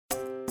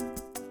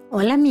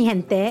Hola, mi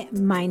gente.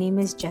 My name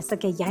is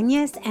Jessica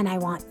Yanez, and I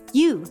want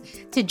you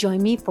to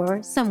join me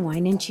for some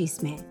Wine and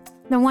Chisme.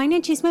 The Wine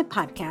and Chisme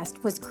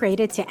podcast was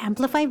created to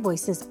amplify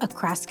voices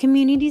across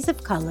communities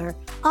of color,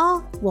 all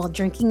while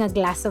drinking a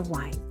glass of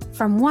wine.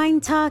 From wine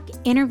talk,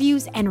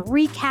 interviews, and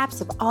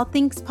recaps of all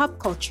things pop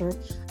culture,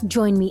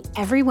 join me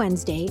every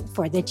Wednesday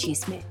for the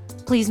Chisme.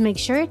 Please make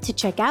sure to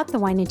check out the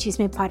Wine and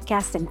Chisme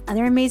podcast and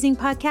other amazing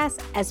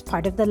podcasts as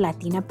part of the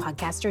Latina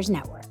Podcasters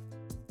Network.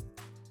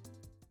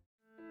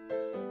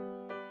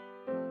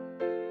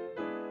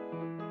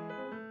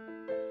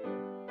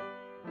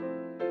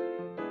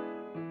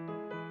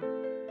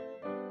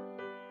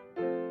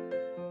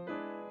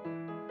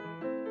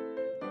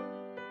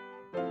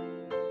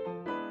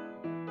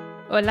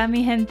 Hola,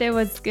 mi gente,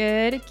 what's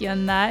good? ¿Qué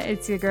onda?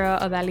 It's your girl,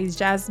 Odalis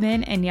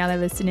Jasmine, and y'all are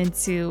listening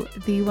to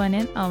the one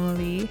and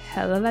only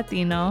Hella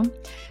Latino.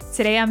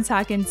 Today, I'm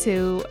talking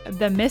to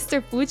the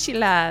Mr.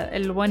 Fuchila,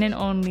 el one and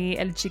only,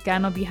 el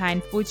Chicano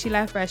behind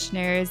Fuchila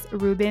Fresheners,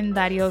 Rubén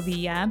Darío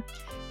Villa.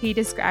 He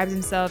describes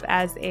himself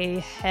as a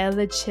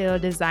hella chill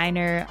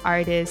designer,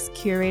 artist,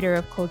 curator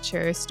of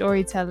culture,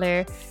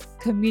 storyteller,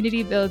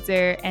 community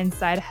builder, and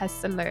side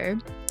hustler.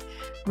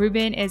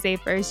 Rubén is a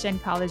first-gen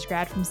college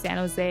grad from San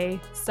Jose,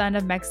 son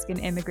of Mexican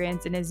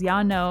immigrants, and as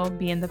y'all know,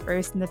 being the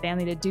first in the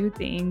family to do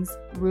things,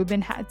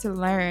 Rubén had to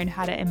learn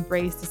how to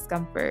embrace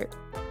discomfort.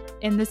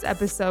 In this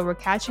episode, we're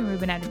catching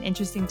Rubén at an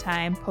interesting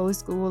time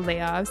post-school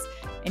layoffs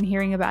and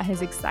hearing about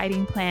his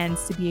exciting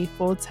plans to be a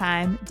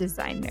full-time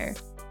designer.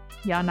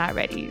 Y'all not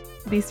ready.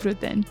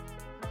 Disfruten.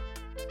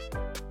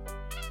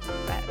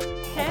 But,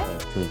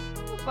 hey,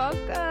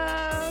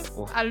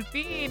 welcome. Al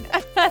fin.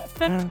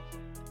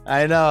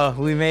 I know,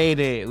 we made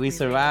it. We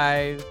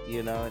survived.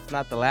 You know, it's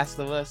not The Last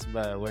of Us,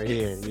 but we're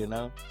here, you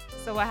know?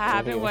 So what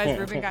happened was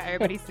Rubén got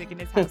everybody sick in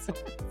his household.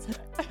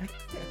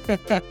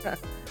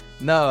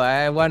 No,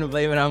 I want to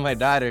blame it on my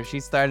daughter.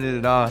 She started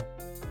it all.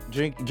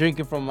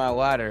 Drinking from my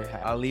water.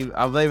 I'll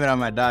blame it on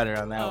my daughter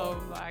on that one.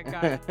 Oh my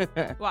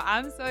God. Well,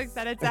 I'm so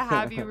excited to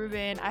have you,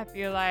 Rubén. I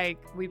feel like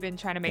we've been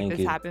trying to make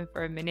this happen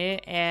for a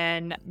minute,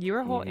 and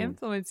you're a whole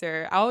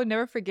influencer. I'll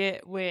never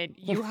forget when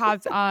you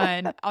hopped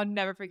on. I'll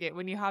never forget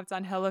when you hopped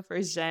on Hella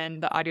First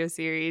Gen, the audio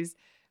series,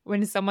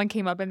 when someone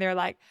came up and they're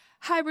like,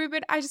 "Hi,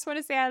 Rubén, I just want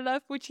to say I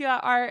love Fuchila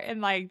art," and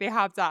like they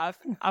hopped off.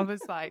 I was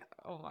like,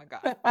 "Oh my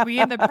God, we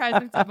in the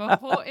presence of a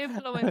whole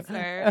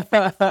influencer."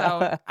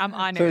 So I'm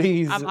honored.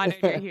 Please. I'm honored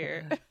you're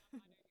here.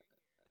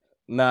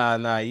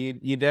 Nah,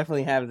 you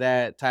definitely have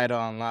that title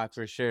on lock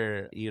for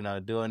sure. You know,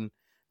 doing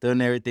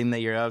everything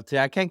that you're up to.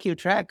 I can't keep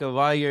track of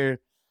all your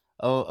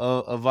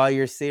of all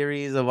your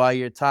series, of all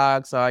your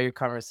talks, all your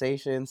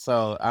conversations.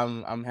 So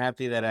I'm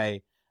happy that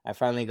I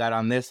finally got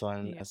on this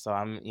one. Yeah. So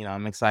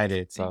I'm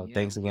excited. So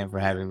thanks again for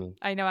having me.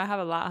 I know I have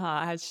a lot,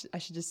 huh? I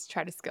should just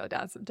try to scale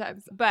down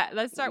sometimes. But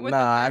let's start with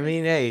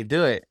hey,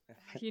 do it.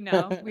 You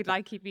know, we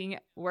like keeping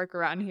work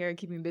around here,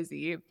 keeping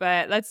busy.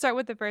 But let's start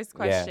with the first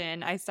question.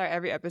 Yeah. I start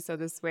every episode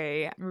this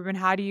way. Rubén,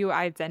 how do you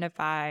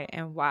identify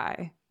and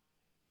why?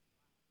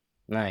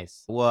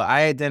 Nice. Well,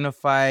 I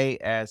identify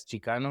as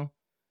Chicano,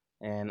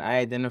 and I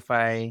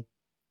identify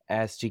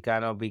as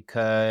Chicano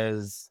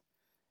because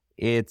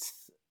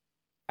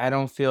I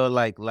don't feel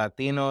like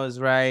Latino is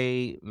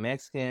right.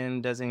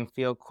 Mexican doesn't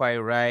feel quite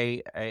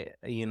right.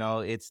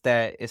 It's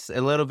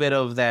a little bit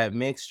of that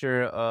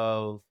mixture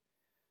of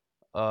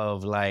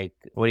like,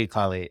 what do you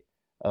call it?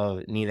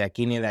 Of ni de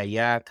aquí ni de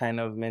allá kind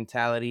of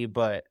mentality.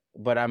 But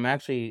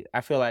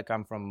I feel like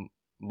I'm from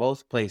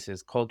both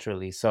places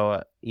culturally.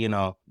 So,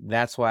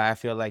 that's why I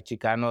feel like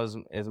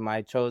Chicano is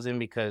my chosen,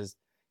 because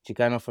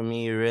Chicano for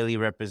me really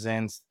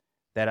represents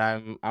that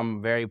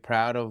I'm very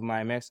proud of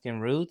my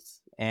Mexican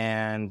roots.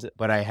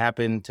 But I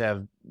happen to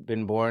have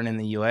been born in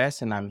the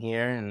U.S. and I'm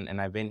here and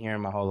I've been here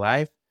my whole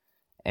life.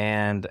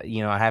 And,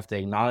 I have to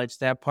acknowledge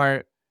that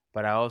part.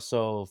 But I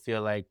also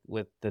feel like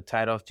with the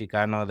title of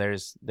Chicano,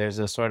 there's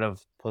a sort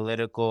of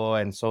political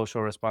and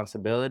social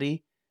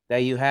responsibility that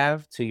you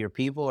have to your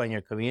people and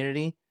your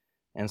community.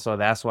 And so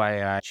that's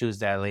why I choose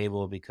that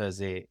label, because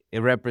it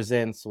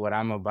represents what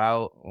I'm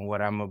about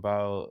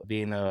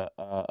being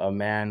a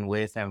man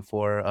with and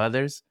for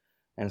others.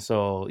 And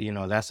so,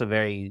 that's a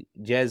very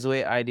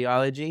Jesuit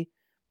ideology,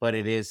 but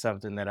it is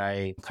something that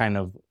I kind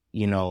of,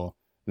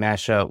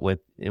 mash up with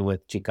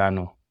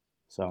Chicano.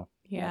 So,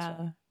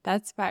 yeah,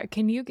 that's fire.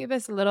 Can you give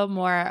us a little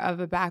more of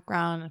a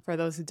background for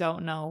those who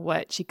don't know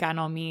what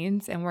Chicano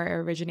means and where it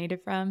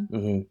originated from?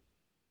 Mm-hmm.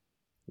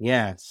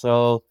 Yeah,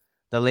 so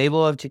the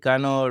label of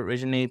Chicano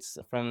originates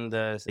from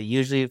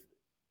usually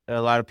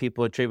a lot of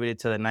people attribute it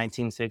to the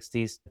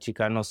 1960s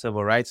Chicano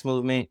civil rights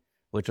movement,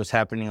 which was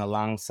happening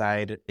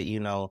alongside,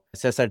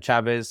 Cesar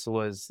Chavez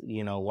was,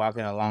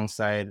 walking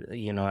alongside,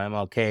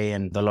 MLK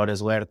and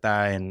Dolores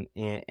Huerta,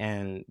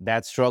 and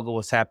that struggle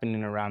was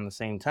happening around the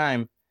same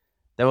time.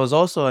 There was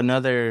also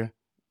another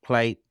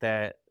plight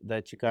that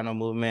the Chicano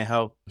movement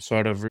helped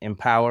sort of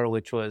empower,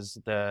 which was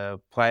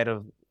the plight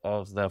of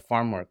the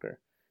farm worker.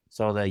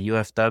 So the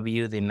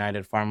UFW, the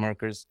United Farm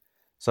Workers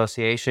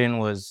Association,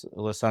 was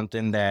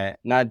something that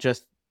not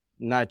just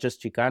not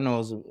just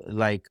Chicanos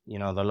like,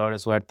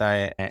 Dolores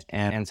Huerta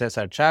and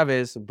Cesar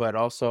Chavez, but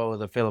also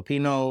the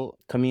Filipino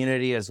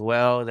community as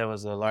well. There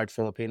was a large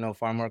Filipino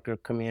farm worker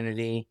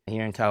community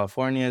here in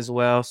California as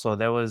well. So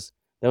there was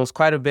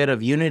quite a bit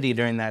of unity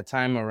during that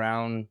time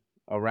around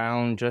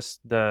just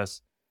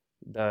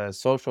the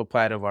social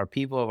plight of our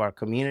people, of our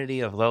community,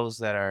 of those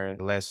that are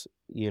less,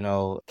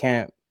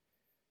 can't,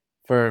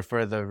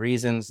 for the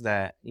reasons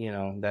that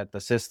that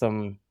the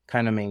system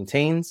kind of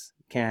maintains,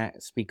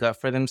 can't speak up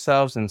for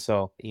themselves. And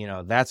so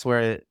that's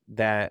where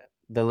that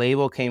the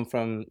label came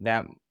from,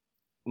 that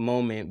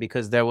moment,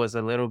 because there was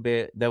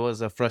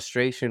a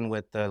frustration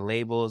with the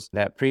labels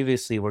that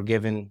previously were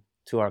given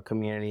to our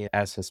community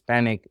as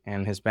Hispanic,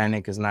 and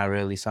Hispanic is not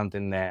really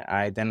something that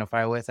I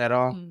identify with at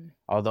all.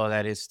 Although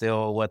that is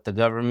still what the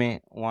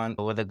government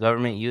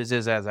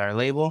uses as our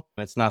label.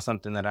 It's not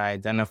something that I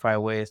identify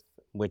with,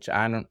 which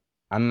I don't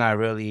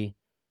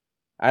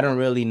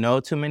really know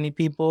too many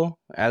people,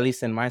 at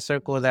least in my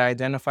circle, that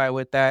identify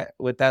with that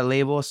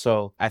label.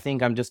 So I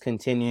think I'm just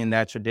continuing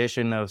that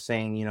tradition of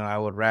saying, I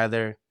would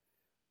rather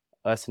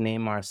us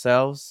name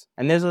ourselves.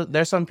 And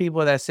there's some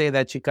people that say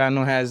that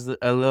Chicano has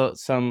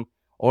some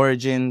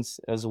origins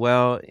as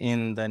well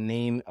in the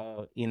name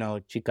of,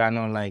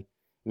 Chicano, like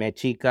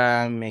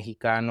Mexica,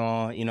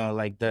 Mexicano,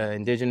 like the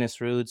indigenous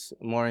roots,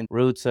 more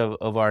roots of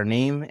our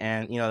name.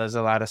 And, there's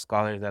a lot of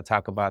scholars that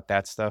talk about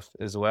that stuff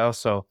as well.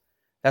 So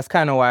that's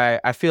kind of why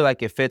I feel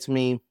like it fits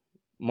me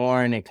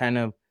more, and it kind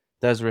of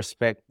does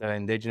respect the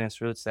indigenous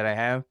roots that I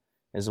have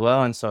as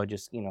well. And so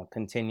just,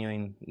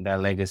 continuing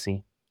that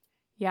legacy.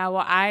 Yeah,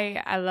 well,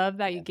 I love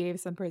that you gave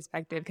some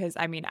perspective, because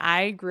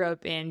I grew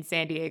up in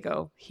San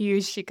Diego,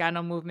 huge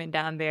Chicano movement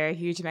down there,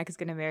 huge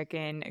Mexican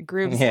American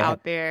groups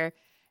out there.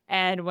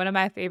 And one of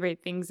my favorite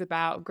things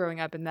about growing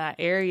up in that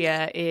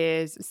area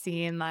is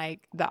seeing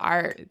like the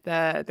art,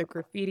 the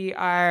graffiti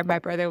art. My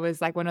brother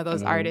was like one of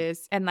those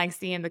artists, and like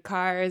seeing the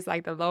cars,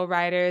 like the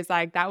lowriders,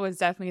 like that was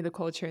definitely the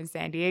culture in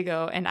San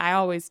Diego. And I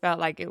always felt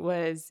like it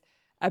was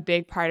a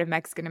big part of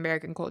Mexican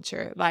American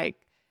culture. Like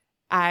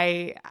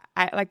I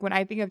like when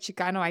I think of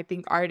Chicano, I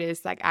think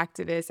artists, like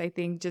activists. I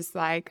think just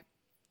like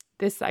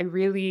this like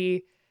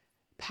really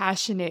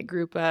passionate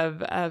group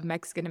of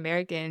Mexican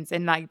Americans,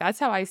 and like that's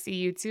how I see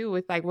you too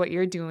with like what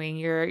you're doing.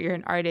 You're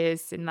an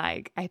artist, and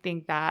like I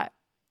think that's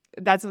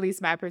at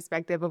least my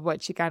perspective of what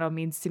Chicano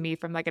means to me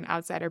from like an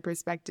outsider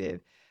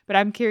perspective. But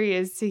I'm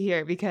curious to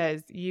hear,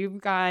 because you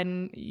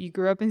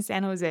grew up in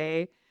San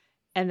Jose.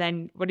 And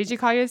then what did you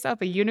call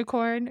yourself? A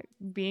unicorn,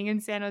 being in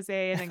San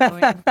Jose and then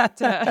going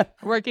to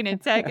working in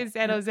tech in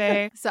San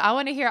Jose. So I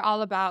want to hear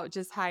all about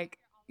just like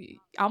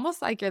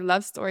almost like your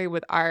love story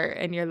with art,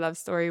 and your love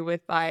story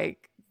with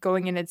like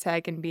going into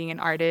tech and being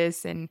an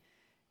artist. And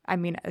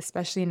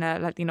especially in a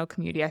Latino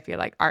community, I feel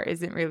like art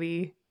isn't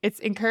really, it's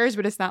encouraged,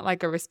 but it's not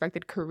like a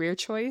respected career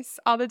choice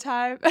all the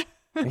time.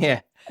 Yeah.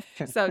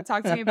 So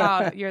talk to me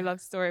about your love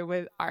story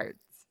with art.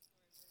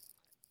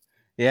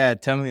 Yeah,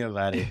 tell me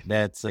about it.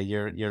 That's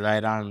you're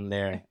right on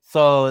there.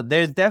 So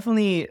there's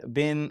definitely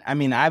been,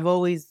 I've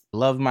always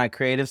loved my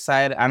creative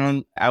side.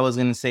 I was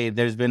gonna say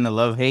there's been a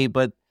love-hate,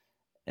 but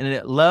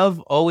love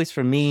always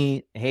for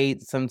me,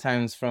 hate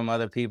sometimes from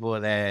other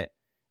people that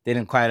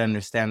didn't quite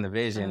understand the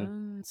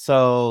vision.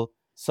 So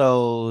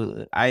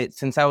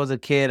since I was a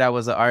kid, I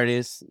was an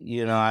artist.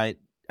 I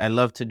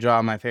love to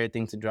draw. My favorite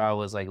thing to draw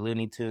was like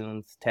Looney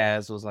Tunes.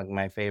 Taz was like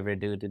my favorite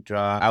dude to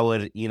draw. I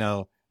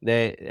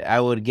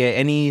would get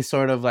any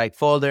sort of like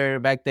folder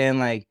back then.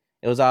 Like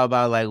it was all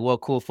about like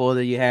what cool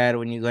folder you had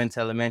when you go into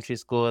elementary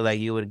school. Like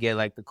you would get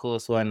like the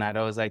coolest one. I'd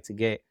always like to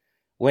get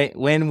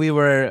when we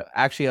were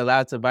actually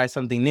allowed to buy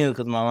something new,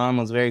 because my mom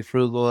was very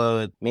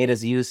frugal. It made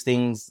us use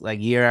things like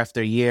year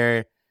after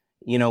year.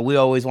 We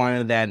always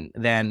wanted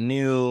that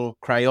new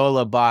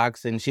Crayola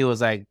box, and she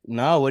was like,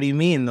 "No, what do you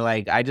mean?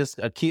 Like I just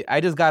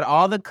got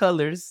all the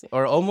colors,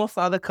 or almost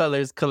all the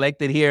colors,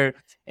 collected here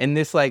in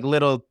this like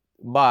little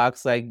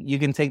box. Like you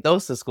can take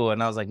those to school."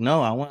 And I was like,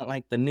 "No, I want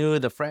like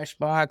the fresh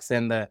box."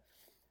 And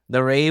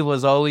the rave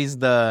was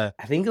always I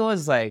think it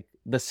was like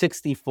the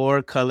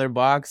 64 color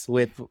box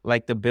with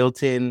like the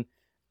built-in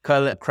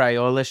color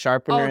Crayola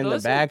sharpener in the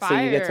back, so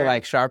you get to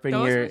like sharpen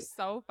those your. Were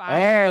so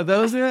fire. Oh,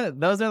 those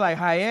are like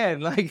high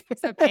end, like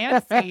so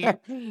fancy.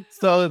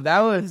 So that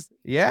was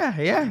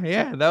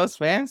that was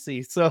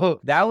fancy.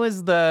 So that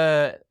was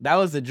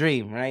the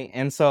dream, right?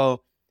 And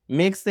so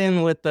mixed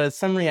in with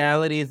some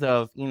realities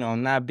of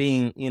not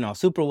being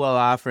super well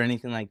off or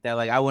anything like that.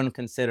 Like I wouldn't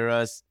consider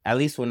us, at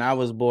least when I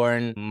was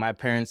born, my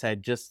parents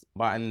had just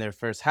bought their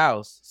first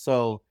house.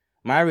 So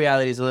my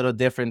reality is a little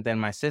different than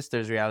my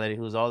sister's reality,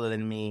 who's older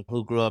than me,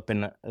 who grew up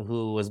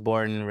who was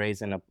born and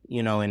raised in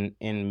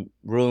in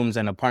rooms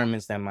and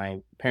apartments that my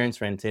parents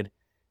rented.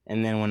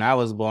 And then when I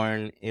was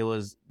born,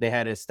 they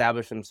had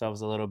established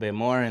themselves a little bit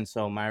more. And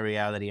so my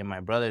reality and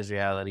my brother's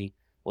reality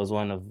was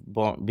one of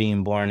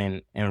being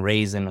born and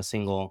raised in a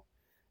single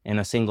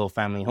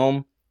family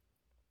home.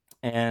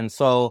 And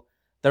so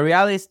the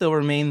reality still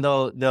remained,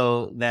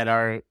 though that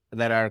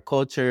our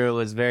culture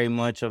was very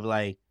much of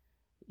like,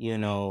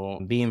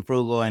 being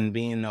frugal and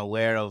being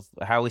aware of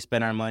how we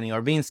spend our money,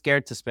 or being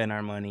scared to spend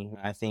our money,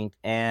 I think.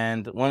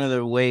 And one of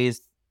the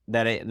ways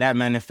that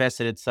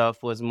manifested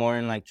itself was more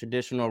in like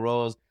traditional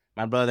roles.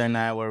 My brother and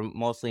I were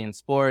mostly in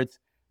sports.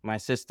 My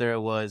sister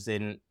was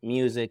in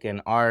music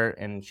and art,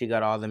 and she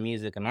got all the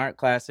music and art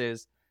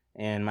classes.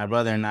 And my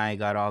brother and I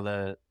got all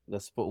the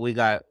sport. We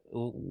got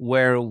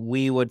where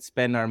we would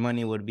spend our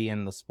money would be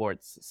in the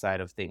sports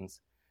side of things.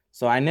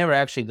 So I never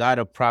actually got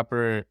a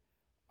proper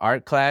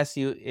art class,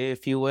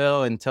 if you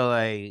will, until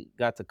I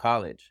got to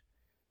college.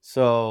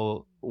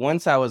 So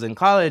once I was in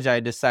college, I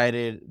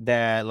decided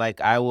that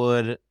like I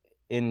would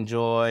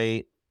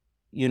enjoy,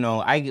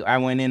 I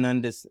went in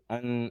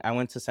I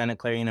went to Santa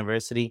Clara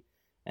University,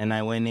 and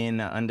I went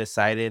in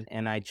undecided,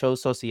 and I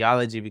chose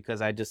sociology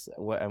because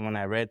when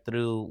I read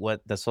through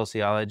what the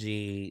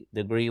sociology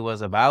degree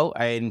was about,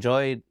 I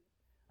enjoyed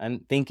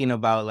and thinking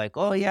about like,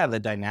 oh yeah, the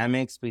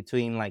dynamics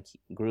between like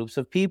groups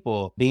of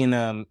people. Being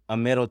a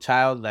middle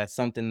child, that's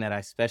something that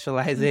I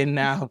specialize in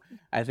now.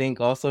 I think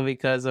also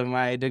because of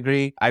my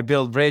degree, I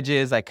build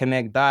bridges, I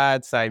connect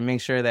dots, I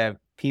make sure that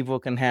people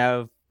can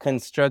have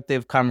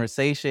constructive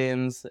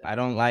conversations. I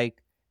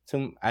like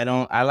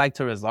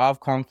to resolve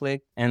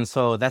conflict. And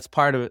so that's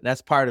part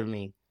of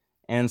me.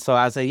 And so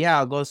I said, yeah,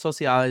 I'll go to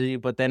sociology,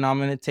 but then I'm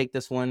going to take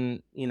this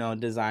one,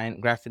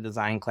 graphic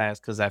design class,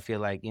 because I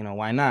feel like,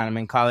 why not? I'm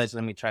in college.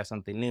 Let me try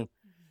something new.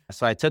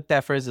 So I took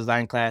that first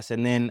design class,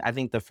 and then I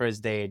think the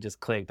first day it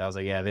just clicked. I was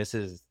like, yeah, this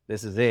is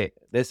it.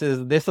 This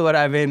is what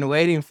I've been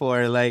waiting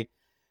for. Like,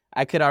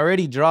 I could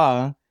already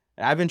draw.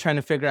 I've been trying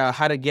to figure out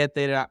how to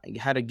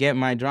get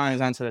my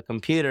drawings onto the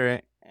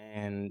computer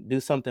and do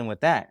something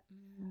with that,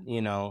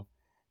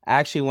 I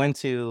actually went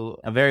to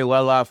a very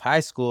well-off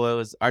high school. It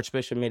was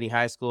Archbishop Mitty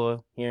High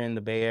School here in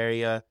the Bay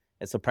Area.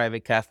 It's a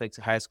private Catholic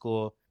high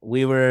school.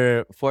 We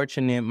were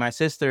fortunate. My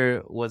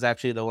sister was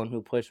actually the one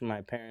who pushed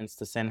my parents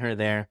to send her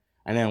there.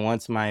 And then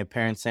once my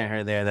parents sent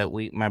her there,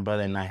 my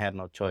brother and I had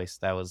no choice.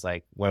 That was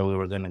like where we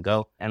were going to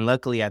go. And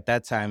luckily at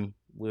that time,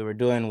 we were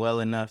doing well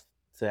enough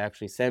to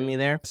actually send me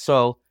there.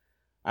 So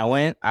I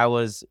went. I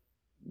was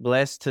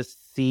blessed to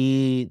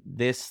see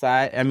this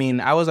side. I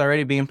mean, I was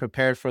already being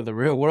prepared for the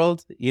real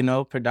world,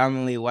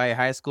 predominantly white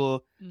high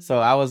school. Mm-hmm. So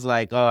I was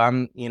like,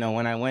 oh,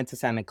 when I went to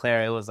Santa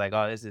Clara, it was like,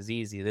 oh, this is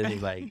easy. This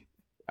is like,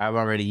 I'm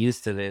already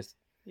used to this.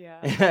 Yeah.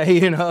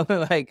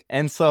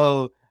 And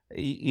so,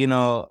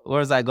 where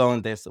was I going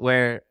with this?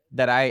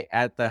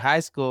 At the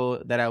high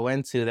school that I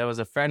went to, there was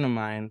a friend of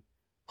mine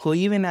who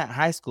even at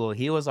high school,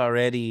 he was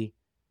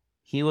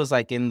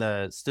like in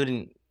the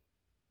student,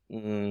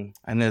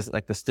 and there's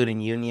like the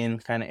student union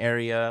kind of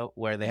area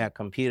where they had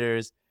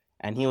computers,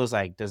 and he was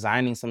like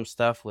designing some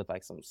stuff with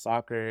like some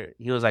soccer.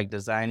 He was like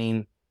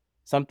designing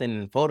something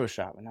in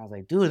Photoshop, and I was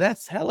like, dude,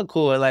 that's hella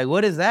cool. Like,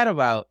 what is that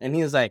about? And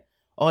he was like,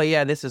 oh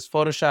yeah, this is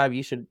Photoshop.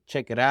 You should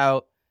check it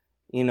out.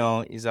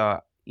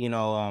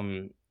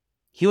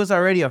 He was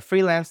already a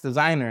freelance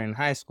designer in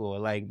high school.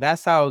 Like,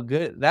 that's how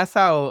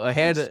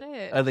ahead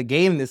of the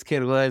game this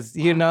kid was,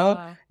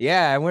 Wow.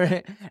 Yeah,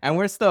 and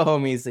we're still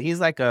homies. He's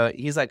like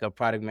a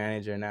product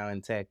manager now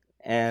in tech.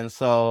 And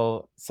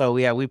so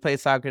yeah, we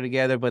played soccer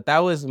together, but that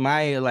was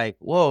my like,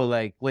 whoa,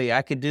 like, wait,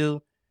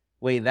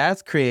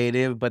 that's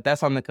creative, but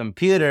that's on the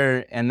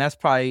computer, and that's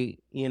probably,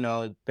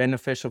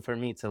 beneficial for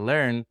me to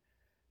learn,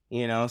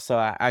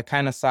 so I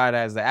kind of saw it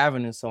as the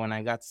avenue. So when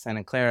I got to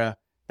Santa Clara,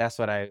 that's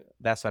what I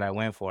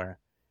went for.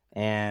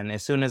 And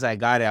as soon as I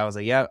got it, I was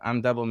like, yep, I'm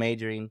double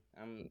majoring.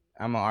 I'm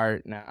an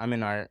art now. I'm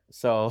in art.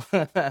 So,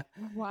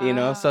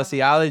 wow.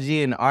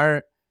 Sociology and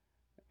art.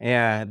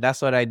 Yeah,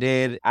 that's what I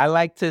did. I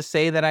like to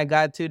say that I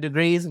got 2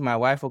 degrees. My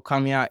wife will call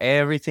me out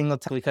every single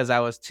time because I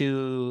was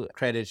 2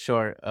 credits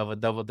short of a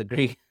double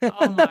degree.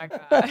 Oh my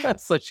God.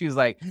 So she's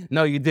like,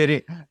 no, you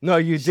didn't. No,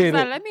 you didn't.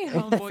 Like, let me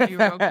humble you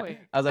real quick.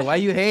 I was like, why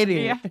you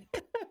hating? Yeah.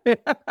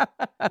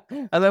 I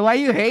was like, why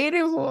you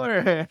hating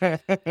for?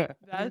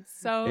 That's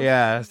so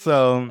yeah.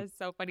 Funny. That's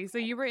so funny. So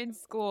you were in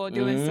school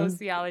doing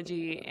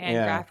sociology and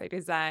graphic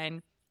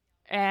design.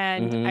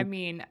 And I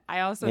mean,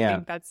 I also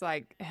think that's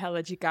like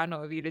hella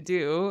Chicano of you to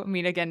do. I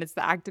mean, again, it's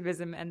the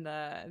activism and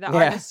the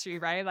artistry,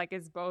 right? Like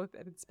it's both,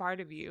 it's part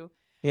of you.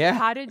 Yeah.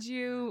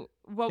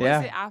 What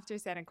was it after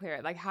Santa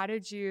Clara? Like,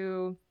 did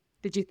you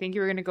think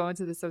you were going to go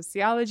into the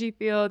sociology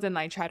field and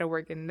like try to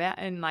work in that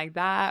and like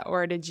that?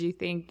 Or did you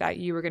think that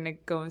you were going to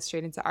go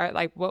straight into art?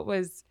 Like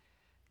because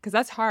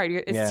that's hard.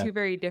 It's 2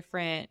 very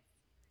different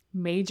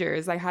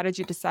majors. Like, how did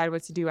you decide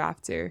what to do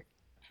after?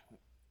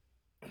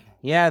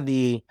 Yeah,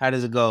 how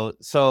does it go?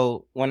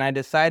 So when I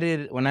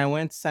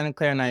went to Santa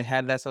Clara and I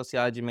had that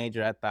sociology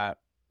major, I thought,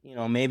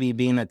 maybe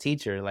being a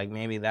teacher, like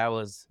maybe that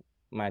was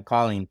my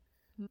calling,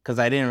 because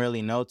I didn't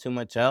really know too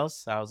much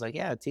else. I was like,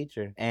 yeah, a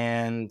teacher.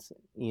 And,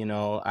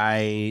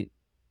 I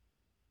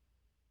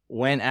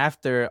went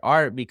after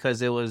art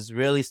because it was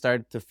really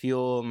started to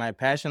fuel my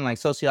passion. Like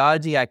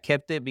sociology, I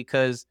kept it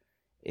because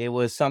it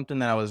was something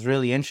that I was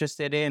really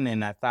interested in,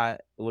 and I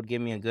thought it would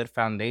give me a good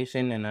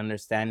foundation and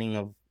understanding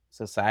of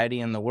society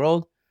and the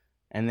world.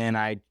 And then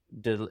I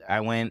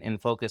went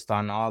and focused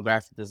on all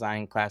graphic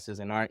design classes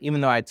and art.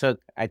 Even though I took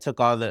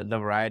all the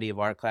variety of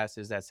art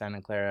classes that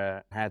Santa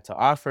Clara had to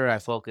offer, I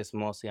focused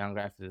mostly on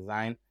graphic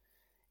design.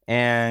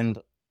 And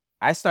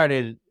I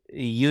started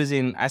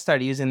using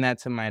that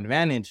to my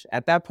advantage.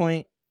 At that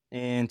point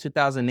in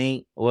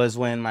 2008 was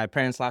when my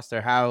parents lost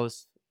their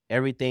house.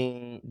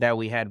 Everything that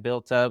we had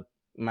built up,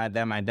 my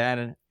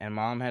dad and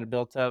mom had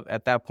built up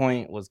at that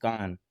point was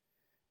gone.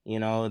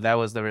 That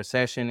was the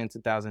recession in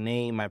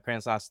 2008. My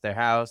parents lost their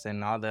house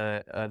and all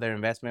the other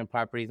investment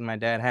properties my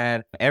dad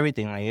had.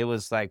 Everything, like, it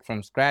was like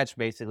from scratch,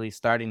 basically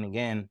starting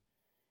again.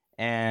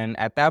 And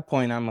at that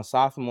point, I'm a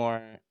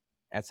sophomore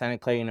at Santa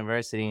Clara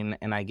University,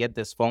 and I get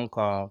this phone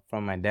call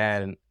from my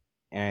dad,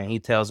 and he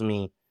tells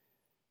me,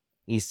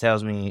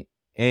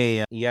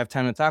 "Hey, you have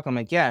time to talk?" I'm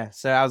like, "Yeah."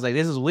 So I was like,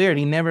 this is weird.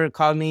 He never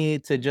called me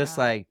to just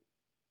like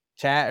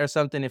chat or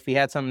something. If he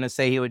had something to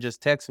say, he would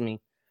just text me.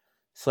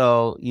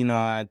 So,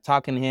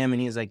 talking to him, and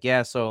he's like,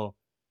 "Yeah, so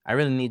I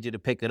really need you to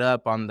pick it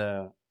up on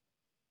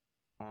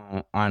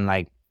on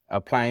like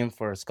applying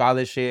for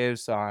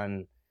scholarships,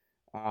 on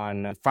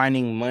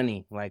finding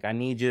money. Like, I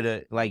need you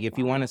to, like, if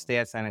you want to stay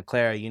at Santa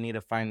Clara, you need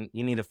to find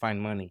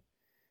money."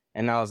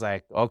 And I was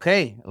like,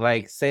 "Okay,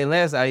 like, say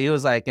less." He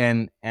was like,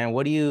 "And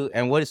what are you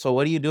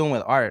doing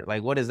with art?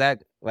 Like, what is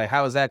that? Like,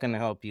 how is that going to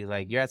help you?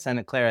 Like, you're at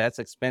Santa Clara, that's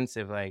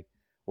expensive. Like,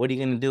 what are you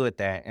going to do with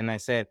that?" And I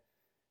said,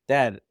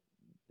 "Dad,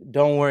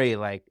 don't worry.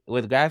 Like,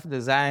 with graphic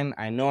design,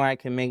 I know I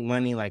can make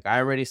money. Like, I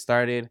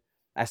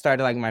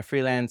started like my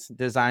freelance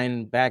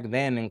design back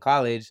then in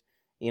college.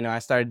 I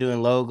started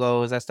doing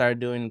logos. I started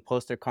doing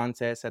poster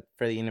contests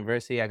for the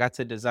university. I got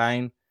to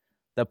design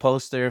the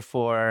poster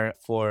for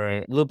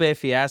Lupe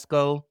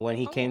Fiasco when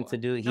he came to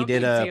do. He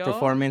did a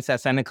performance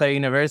at Santa Clara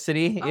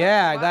University.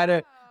 Yeah, I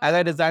got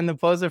to design the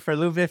poster for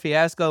Lupe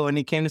Fiasco when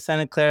he came to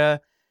Santa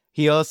Clara.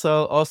 He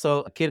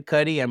also Kid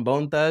Cudi and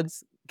Bone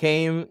Thugs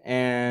came,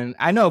 and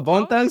I know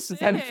Bone Thugs.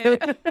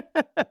 Yeah,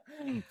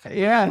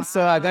 wow.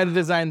 So I got to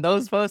design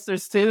those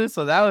posters too.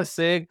 So that was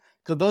sick.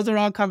 Because those are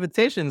all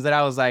competitions that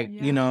I was like,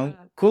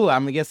 cool,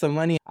 I'm gonna get some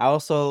money. I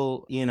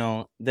also,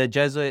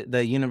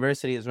 the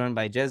university is run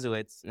by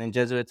Jesuits, and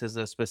Jesuits is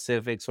a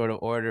specific sort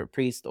of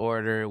priest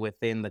order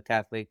within the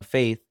Catholic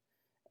faith.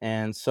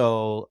 And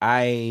so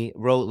I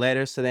wrote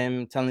letters to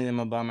them, telling them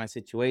about my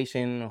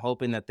situation,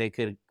 hoping that they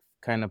could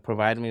kind of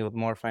provide me with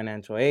more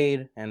financial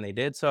aid, and they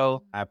did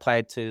so. I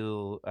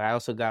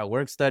also got a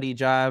work study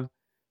job.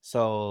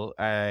 So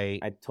I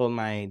told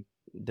my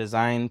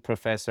design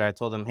professor, I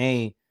told him,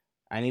 "Hey,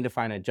 I need to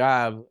find a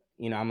job.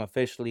 I'm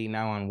officially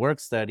now on work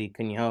study.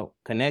 Can you help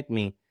connect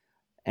me?"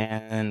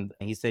 And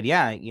he said,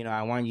 "Yeah,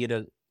 I want you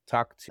to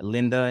talk to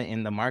Linda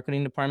in the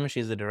marketing department.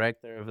 She's the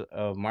director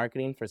of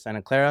marketing for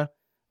Santa Clara.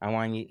 I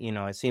want you,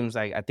 it seems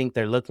like, I think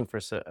they're looking for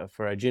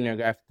a junior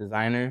graphic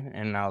designer."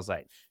 And I was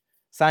like,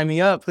 "Sign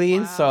me up,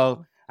 please." Wow.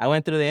 So I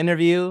went through the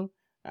interview.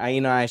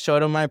 I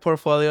showed him my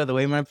portfolio the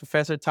way my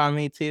professor taught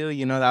me to.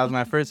 That was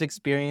my first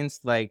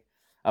experience, like,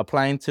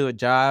 applying to a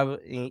job,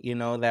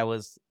 that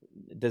was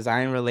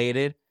design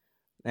related.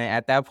 And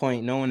at that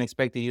point, no one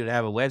expected you to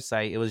have a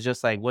website. It was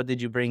just like, what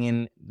did you bring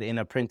in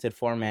a printed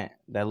format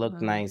that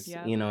looked nice,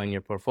 in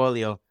your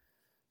portfolio?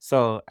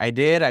 So I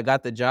did. I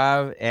got the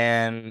job,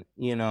 and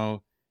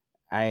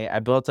I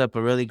built up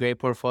a really great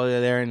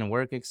portfolio there and a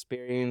work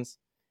experience.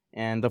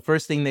 And the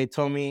first thing they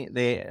told me,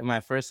 my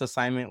first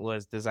assignment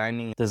was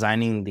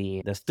designing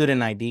the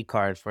student ID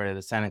card for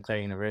the Santa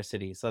Clara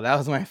University. So that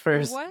was my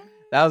first. What?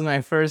 That was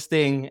my first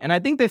thing, and I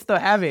think they still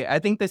have it. I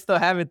think they still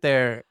have it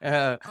there,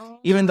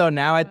 even though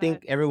now I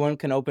think everyone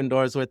can open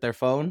doors with their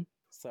phone.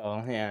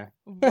 So yeah.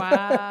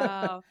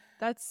 Wow.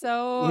 That's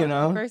so,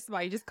 first of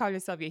all, you just call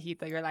yourself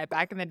viejito. You're like,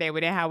 back in the day,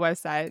 we didn't have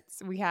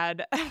websites. We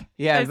had...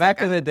 Yeah,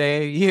 back in the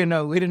day, we didn't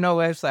know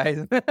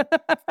websites.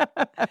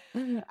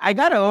 I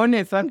got to own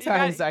it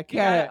sometimes. I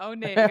can't.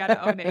 You got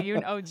to own it. You're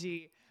an OG.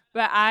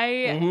 But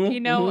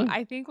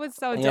I think what's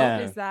so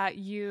dope is that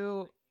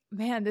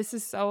man, this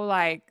is so,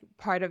 like,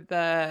 part of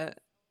the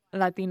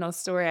Latino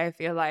story, I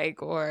feel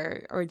like,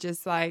 or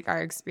just, like,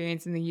 our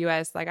experience in the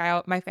U.S. Like,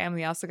 my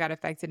family also got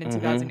affected in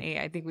 2008.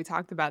 I think we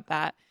talked about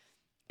that.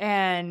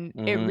 And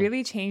it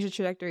really changed the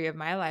trajectory of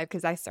my life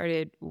because I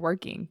started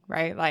working,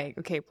 right? Like,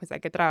 okay, pues hay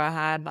que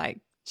trabajar, like,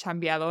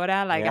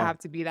 chambeadora, like, I have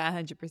to be that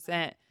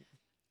 100%.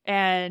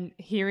 And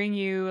hearing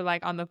you,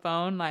 like, on the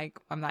phone, like,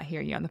 I'm not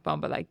hearing you on the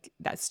phone, but, like,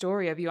 that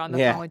story of you on the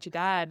phone with your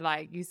dad,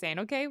 like, you saying,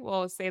 "Okay,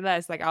 well, say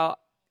less, like, I'll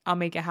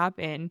make it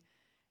happen."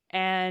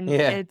 And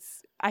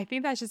I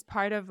think that's just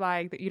part of,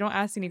 like, you don't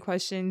ask any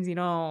questions, you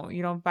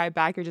don't fight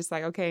back. You're just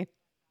like, okay,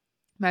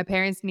 my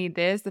parents need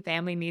this, the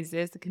family needs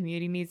this, the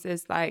community needs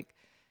this, like,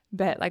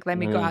 but, like, let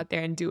me go out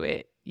there and do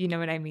it. You know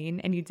what I mean?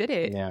 And you did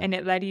it. Yeah. And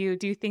it led you,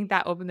 do you think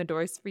that opened the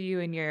doors for you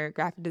in your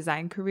graphic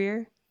design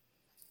career?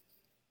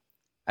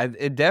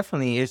 It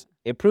definitely is.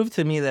 It proved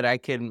to me that I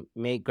could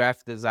make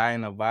graphic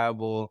design a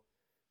viable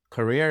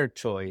career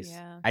choice.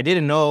 Yeah. I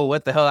didn't know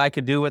what the hell I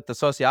could do with the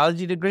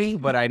sociology degree,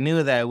 but I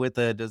knew that with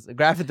the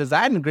graphic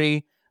design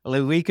degree,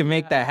 like, we can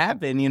make that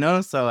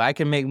happen, so I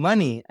can make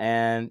money.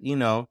 And,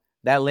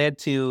 that led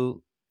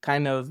to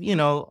kind of,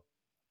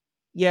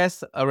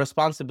 yes, a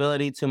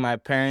responsibility to my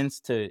parents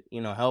to,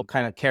 help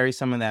kind of carry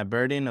some of that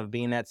burden of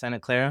being at Santa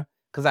Clara.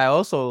 Because I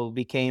also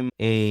became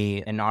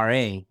an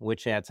RA,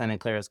 which at Santa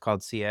Clara is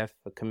called CF,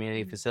 a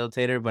community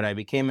facilitator. But I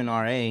became an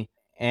RA,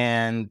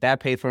 and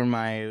that paid for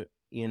my,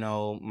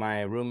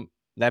 my room.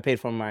 That paid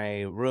for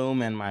my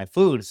room and my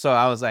food. So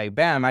I was like,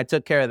 bam! I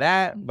took care of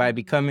that by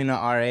becoming an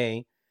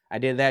RA. I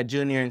did that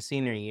junior and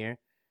senior year.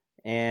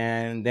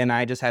 And then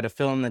I just had to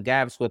fill in the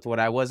gaps with what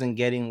I wasn't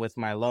getting with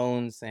my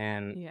loans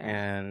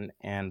and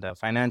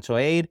financial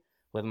aid,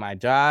 with my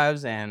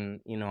jobs and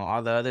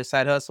all the other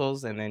side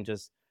hustles, and then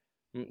just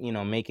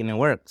making it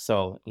work.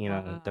 So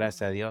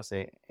gracias a Dios,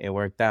 it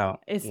worked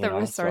out. It's the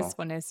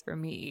resourcefulness for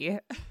me.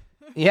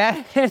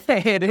 Yeah,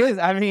 it is.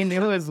 I mean,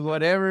 it was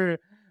whatever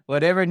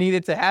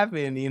needed to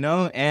happen,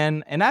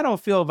 and I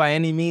don't feel by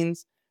any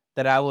means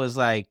that I was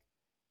like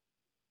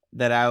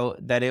that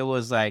I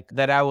was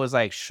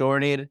like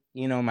shorted,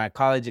 my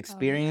college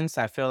experience.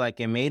 I feel like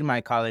it made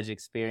my college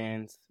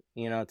experience,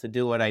 to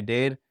do what I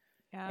did.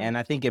 Yeah. And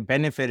I think it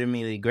benefited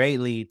me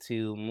greatly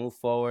to move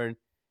forward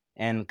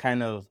and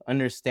kind of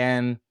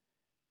understand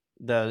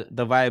the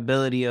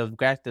viability of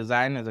graphic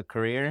design as a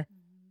career.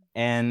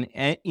 And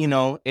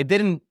it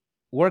didn't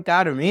work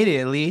out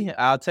immediately.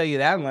 I'll tell you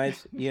that much.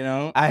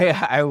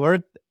 I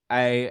worked.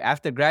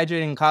 After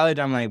graduating college,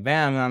 I'm like,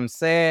 bam, I'm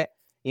set.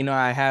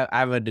 I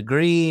have a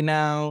degree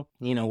now.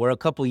 We're a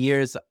couple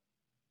years.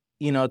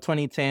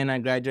 2010. I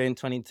graduated in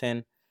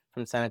 2010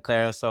 from Santa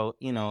Clara. So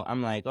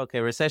I'm like, okay,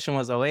 recession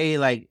was away.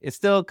 Like, it's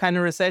still kind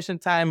of recession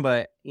time,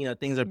 but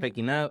things are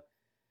picking up.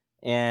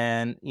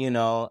 And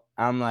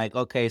I'm like,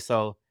 okay,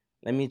 so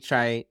let me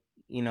try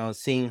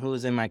seeing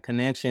who's in my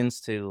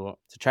connections to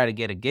try to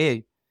get a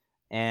gig.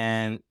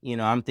 And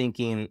I'm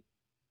thinking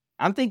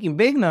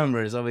big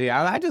numbers over here.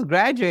 I just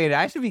graduated.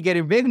 I should be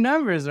getting big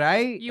numbers,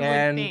 right? You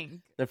would think.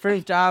 The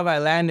first job I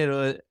landed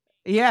was,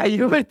 yeah,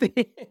 you would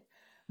think.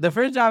 The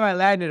first job I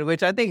landed,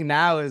 which I think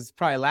now is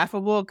probably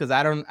laughable, because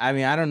I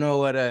don't know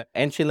what a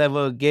entry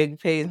level gig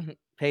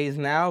pays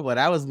now, but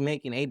I was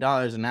making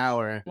 $8 an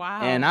hour.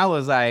 Wow. And I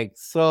was like,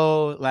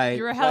 so like,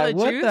 you were hella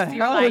what juiced. the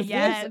hell is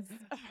yes.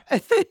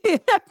 this?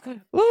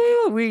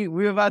 Woo, we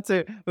were about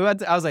to.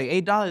 I was like,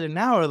 $8 an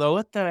hour though.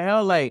 What the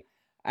hell? Like,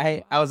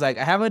 I was like,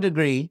 I have a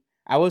degree.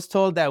 I was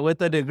told that with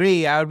a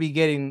degree I would be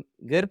getting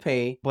good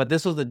pay, but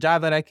this was the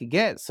job that I could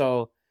get.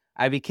 So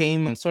I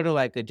became sort of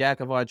like a jack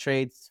of all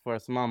trades for a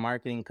small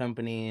marketing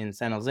company in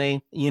San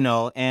Jose,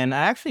 and I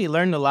actually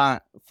learned a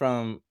lot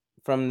from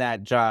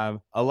that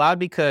job. A lot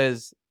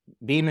because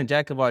being a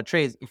jack of all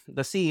trades,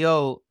 the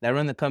CEO that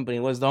ran the company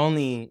was the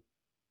only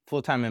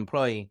full-time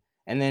employee.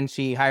 And then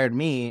she hired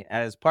me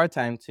as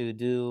part-time to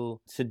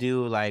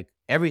do like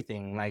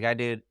everything. Like I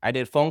did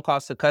phone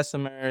calls to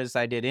customers,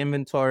 I did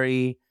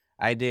inventory,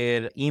 I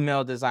did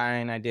email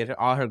design, I did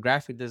all her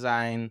graphic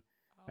design,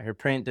 her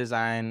print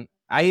design.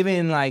 I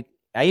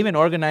even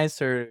organized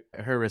her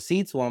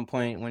receipts one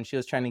point when she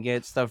was trying to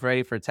get stuff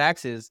ready for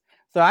taxes.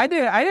 So I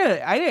did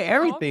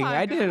everything.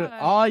 I did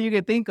all you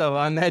could think of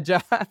on that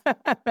job.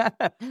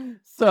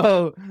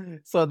 so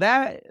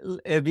that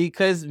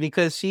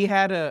because she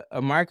had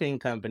a marketing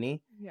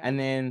company, and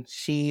then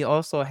she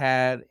also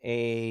had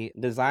a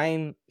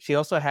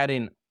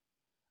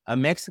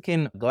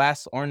Mexican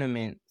glass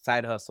ornament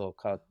side hustle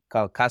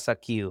called Casa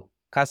Q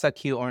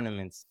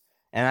ornaments.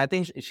 And I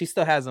think she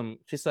still has them.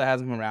 She still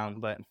has them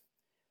around, but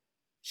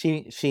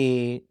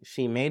she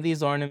made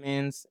these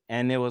ornaments,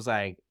 and it was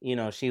like,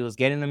 she was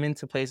getting them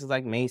into places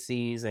like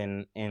Macy's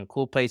and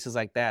cool places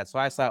like that. So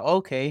I thought,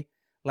 okay,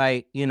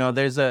 like,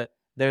 there's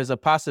a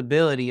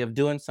possibility of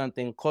doing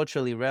something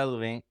culturally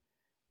relevant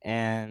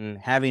and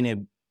having it,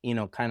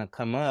 kind of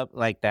come up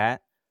like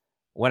that.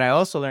 What I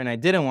also learned I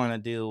didn't want to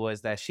do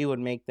was that she would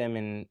make them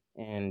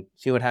and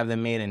she would have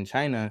them made in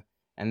China.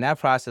 And that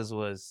process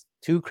was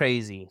too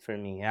crazy for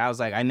me. I was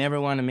like, I never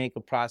want to make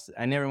a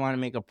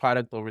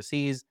product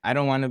overseas. I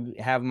don't want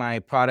to have my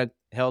product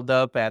held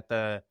up at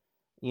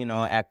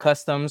at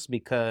customs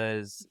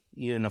because,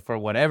 for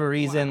whatever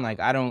reason,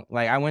 Wow.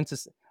 like I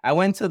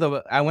went to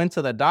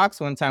the docks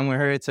one time with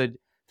her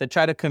to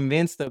try to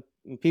convince the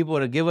people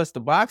to give us the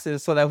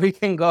boxes so that we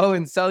can go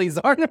and sell these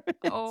ornaments.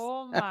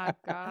 Oh my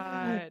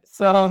God.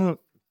 So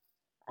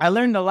I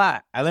learned a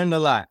lot.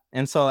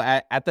 And so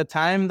at the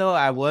time though,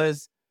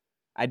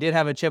 I did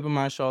have a chip on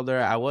my shoulder.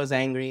 I was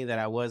angry that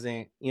I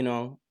wasn't,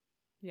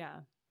 Yeah.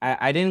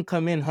 I didn't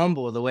come in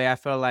humble the way I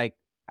felt like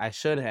I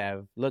should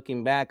have.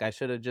 Looking back, I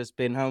should have just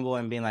been humble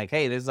and been like,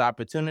 hey, this is an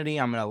opportunity.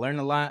 I'm going to learn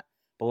a lot.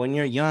 But when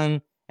you're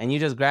young and you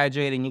just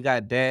graduated and you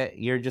got debt,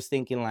 you're just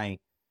thinking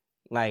like,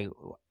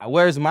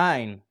 where's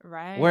mine?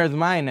 Right. Where's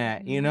mine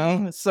at?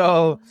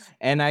 So,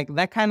 and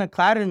that kind of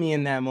clouded me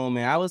in that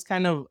moment. I was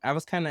kind of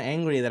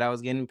angry that I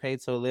was getting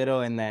paid so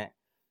little, and that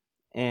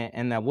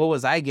what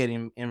was I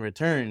getting in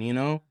return?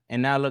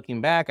 And now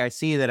looking back, I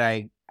see that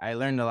I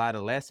learned a lot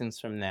of lessons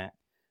from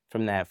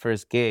that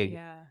first gig.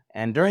 Yeah.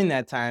 And during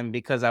that time,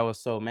 because I was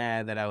so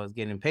mad that I was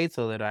getting paid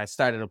so little, I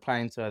started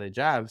applying to other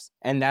jobs,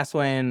 and that's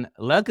when,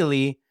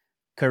 luckily,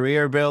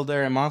 Career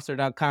Builder and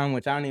Monster.com,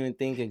 which I don't even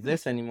think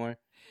exists anymore.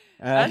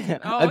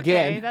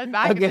 Okay. That's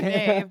back in the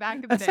day. Back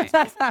in the day.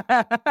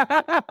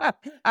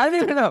 I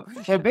don't even know.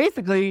 But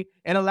basically,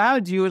 it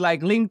allowed you,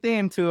 like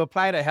LinkedIn, to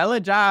apply to hella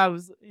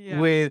jobs.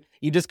 With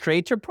you just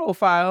create your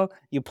profile,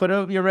 you put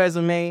up your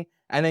resume,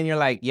 and then you're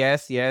like,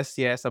 yes,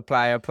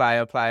 apply.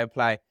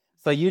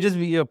 So you just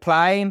be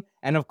applying,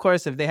 and of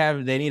course, if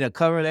they need a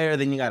cover letter,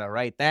 then you gotta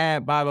write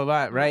that, blah blah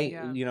blah, right?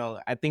 Yeah.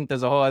 I think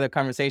there's a whole other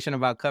conversation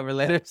about cover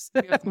letters.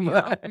 We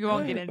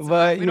won't get into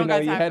that. We don't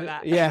got time for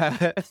that.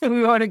 Yeah,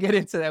 we want to get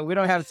into that. We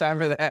don't have time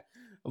for that.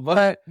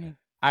 But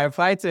I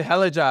applied to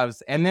hella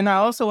jobs, and then I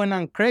also went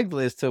on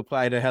Craigslist to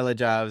apply to hella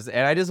jobs,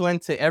 and I just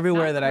went to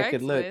everywhere that I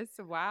could look.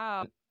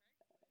 Wow.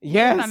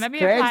 Yes,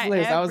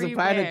 Craigslist. I was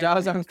applying to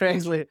jobs on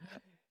Craigslist.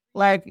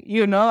 Like,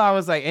 I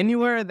was like,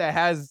 anywhere that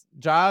has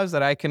jobs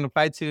that I can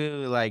apply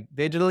to, like,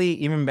 digitally,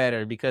 even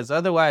better. Because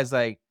otherwise,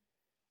 like,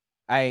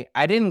 I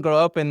didn't grow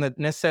up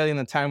necessarily in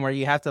the time where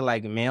you have to,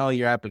 like, mail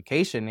your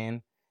application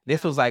in.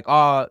 This was like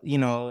all,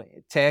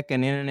 tech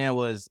and internet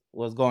was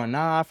going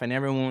off, and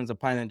everyone was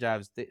applying to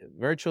jobs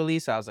virtually.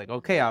 So I was like,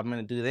 okay, I'm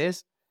going to do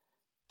this,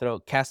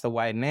 cast a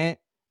wide net.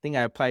 I think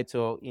I applied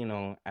to,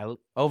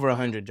 over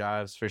 100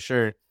 jobs for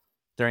sure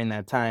during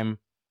that time.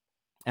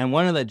 And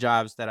one of the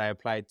jobs that I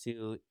applied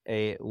to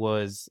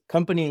was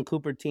company in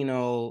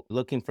Cupertino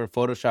looking for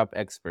Photoshop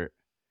expert.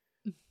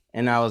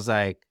 And I was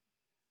like,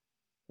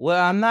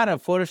 well, I'm not a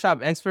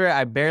Photoshop expert.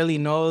 I barely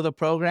know the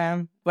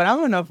program, but I'm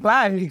going to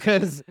apply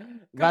because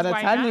by the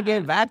time they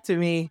get back to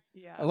me,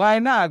 why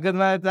not? Because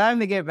by the time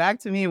they get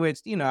back to me, which,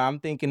 I'm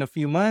thinking a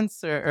few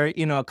months or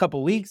a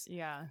couple weeks,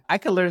 I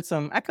could learn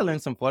some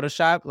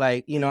Photoshop.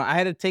 Like, I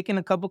had taken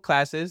a couple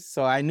classes,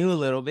 so I knew a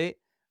little bit.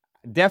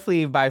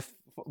 Definitely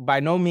by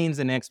no means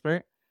an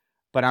expert,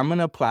 but I'm going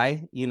to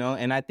apply,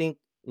 and I think,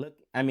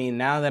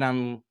 now that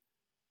I'm,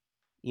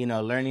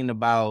 learning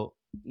about,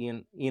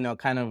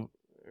 kind of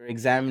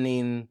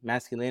examining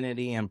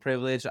masculinity and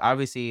privilege,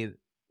 obviously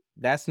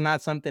that's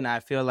not something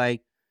I feel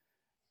like,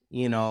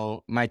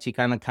 my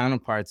Chicano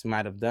counterparts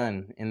might have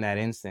done in that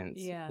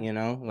instance.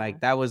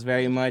 That was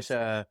very much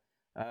a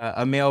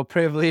male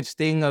privilege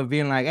thing of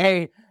being like,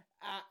 hey,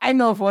 I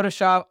know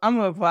Photoshop. I'm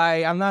gonna apply.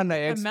 I'm not an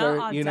expert.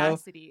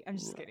 Audacity. I'm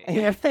just kidding.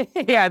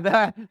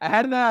 I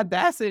had the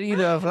audacity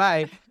to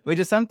apply, which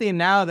is something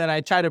now that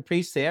I try to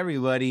preach to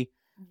everybody,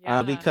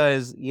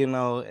 because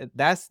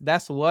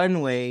that's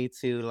one way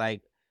to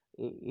like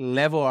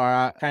level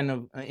or kind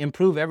of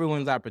improve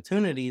everyone's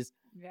opportunities.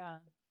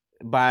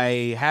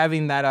 By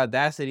having that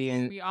audacity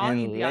and we all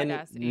need the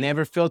audacity.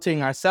 Never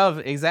filtering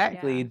ourselves.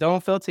 Exactly.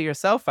 Don't filter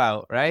yourself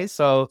out, right?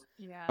 So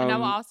and I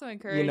will also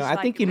encourage, I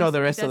think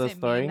the rest of the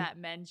story. Mean that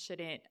men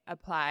shouldn't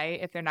apply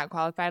if they're not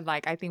qualified.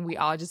 Like, I think we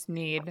all just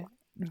need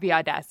the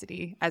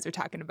audacity, as we're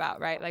talking about,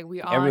 right? Like,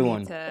 we all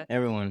need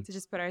to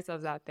just put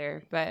ourselves out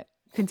there. But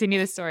continue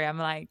the story.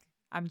 I'm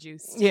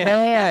juiced.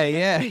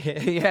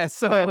 Yeah.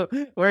 So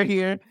we're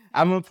here.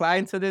 I'm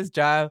applying to this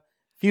job.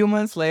 Few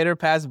months later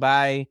pass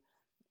by,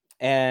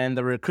 and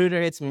the recruiter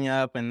hits me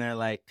up, and they're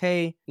like,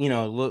 hey, we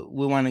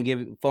want to give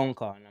you a phone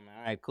call. And I'm like,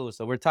 all right, cool.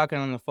 So we're talking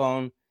on the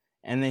phone,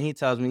 and then he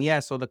tells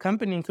me, so the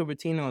company in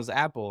Cupertino is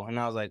Apple. And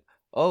I was like,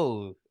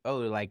 oh,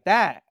 like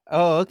that.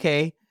 Oh,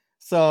 okay.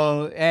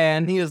 So,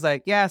 and he was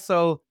like,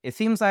 so it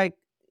seems like,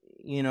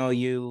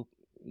 you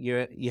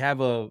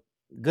have a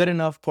good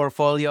enough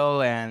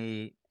portfolio,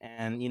 and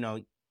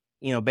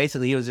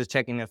basically he was just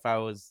checking if I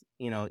was,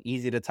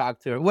 easy to talk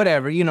to or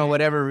whatever,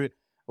 whatever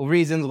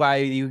reasons why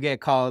you get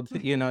called,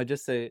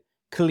 just to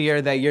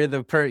clear that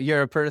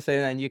you're a person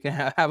and you can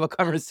have a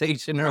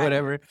conversation or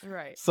whatever.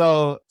 Right.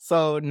 So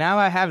now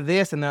I have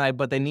this, and they're like,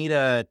 but they need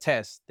a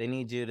test. They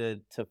need you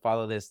to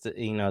follow this,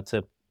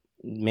 to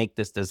make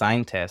this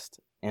design test.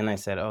 And I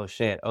said, oh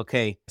shit,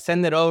 okay,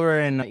 send it over,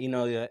 and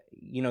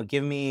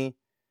give me.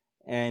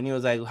 And he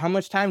was like, how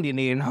much time do you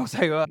need? And I was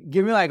like, well,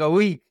 give me like a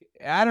week.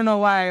 I don't know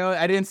why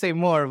I didn't say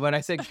more, but I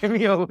said, give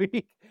me a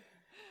week.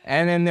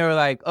 And then they were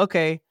like,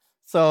 okay.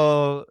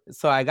 So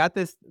I got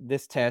this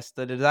test.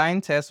 The design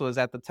test was,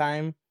 at the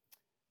time,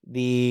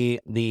 the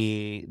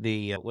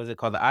what's it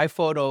called? The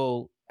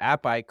iPhoto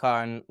app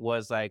icon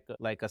was like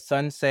a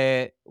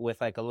sunset with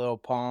like a little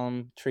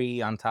palm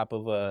tree on top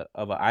of an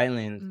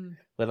island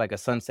with like a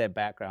sunset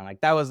background.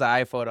 Like, that was the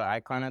iPhoto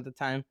icon at the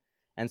time.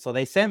 And so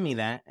they sent me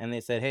that, and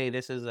they said, hey,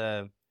 this is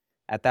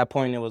at that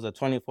point it was a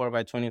 24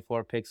 by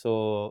 24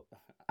 pixel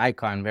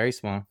icon, very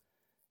small.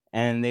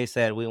 And they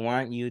said, we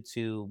want you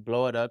to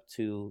blow it up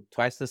to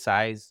twice the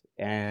size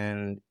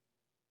and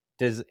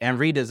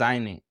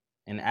redesign it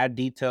and add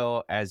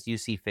detail as you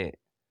see fit.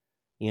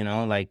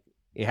 Like,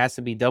 it has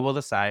to be double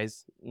the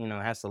size, it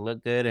has to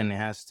look good, and it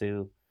has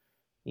to,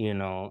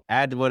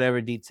 add whatever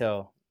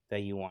detail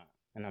that you want.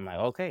 And I'm like,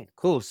 okay,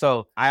 cool.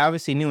 So I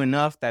obviously knew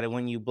enough that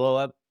when you blow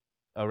up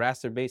a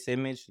raster-based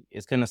image,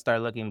 it's going to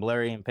start looking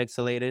blurry and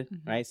pixelated,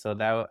 right? So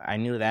that I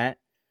knew that.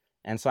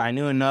 And so I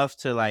knew enough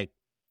to like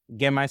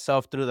get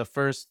myself through the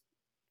first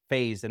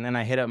phase. And then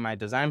I hit up my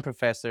design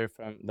professor,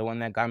 from the one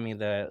that got me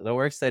the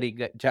work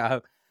study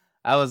job.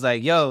 I was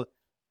like, yo,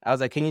 I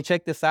was like, can you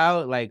check this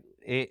out? Like,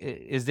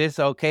 is this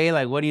okay?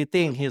 Like, what do you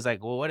think? He was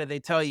like, well, what did they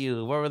tell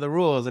you? What were the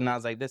rules? And I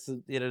was like, this is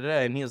da, da, da.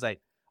 And he was like,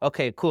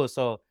 okay, cool.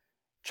 So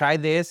try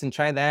this and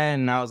try that.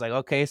 And I was like,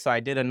 okay. So I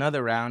did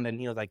another round, and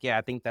he was like, yeah,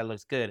 I think that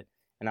looks good.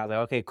 And I was like,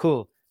 okay,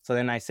 cool. So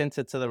then I sent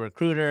it to the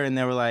recruiter, and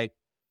they were like,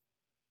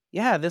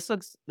 yeah, this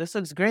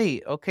looks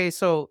great. Okay,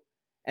 so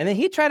and then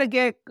he tried to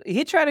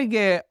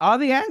get all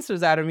the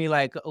answers out of me,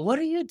 like, what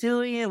are you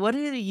doing? What are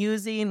you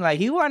using? Like,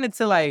 he wanted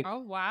to, like, Oh,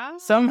 wow.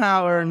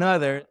 somehow or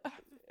another,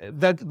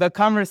 the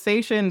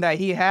conversation that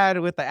he had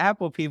with the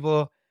Apple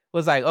people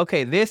was like,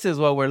 okay, this is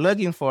what we're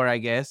looking for, I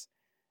guess,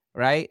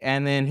 right?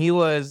 And then he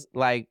was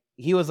like,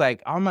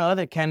 all my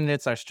other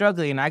candidates are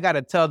struggling. I got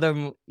to tell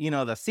them,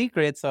 the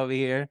secrets over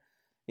here,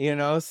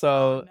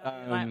 So No,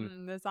 you're like,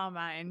 that's all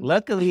mine.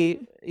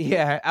 luckily,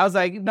 yeah, I was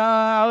like, no,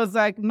 I was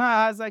like,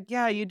 nah, I was like,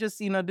 yeah, you just,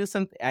 do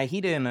something. He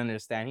didn't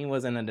understand. He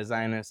wasn't a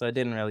designer, so it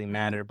didn't really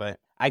matter. But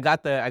I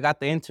got the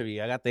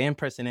interview. I got the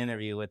in-person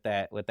interview with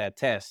that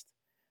test,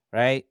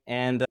 right?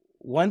 And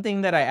one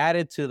thing that I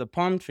added to the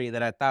palm tree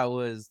that I thought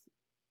was,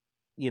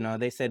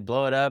 they said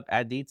blow it up,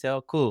 add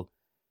detail, cool.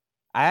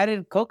 I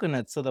added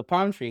coconuts to the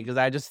palm tree because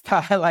I just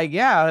thought, like,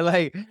 yeah,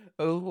 like,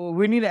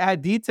 we need to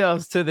add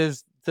details to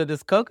this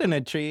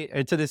coconut tree,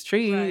 or to this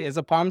tree. Right. It's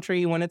a palm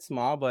tree when it's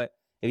small, but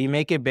if you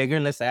make it bigger,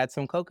 let's add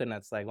some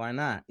coconuts. Like, why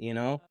not?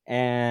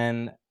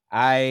 And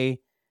I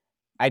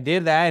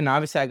did that, and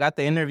obviously I got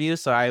the interview.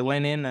 So I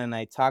went in and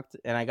I talked,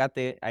 and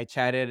I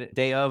chatted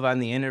day of on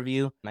the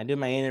interview. I did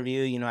my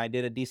interview. I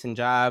did a decent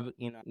job.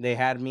 They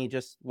had me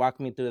just walk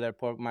me through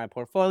my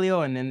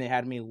portfolio, and then they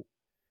had me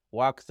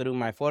walk through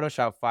my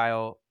Photoshop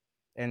file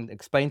and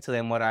explain to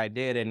them what I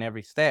did in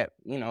every step.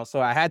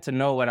 So I had to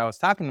know what I was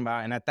talking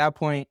about. And at that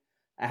point,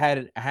 I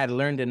had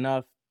learned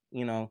enough,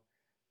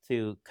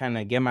 to kind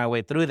of get my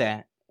way through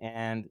that.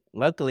 And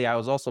luckily, I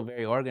was also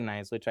very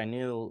organized, which I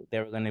knew they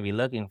were going to be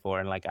looking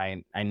for. Like,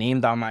 I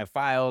named all my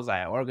files,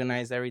 I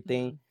organized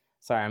everything.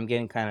 Sorry, I'm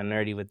getting kind of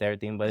nerdy with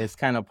everything, but it's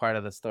kind of part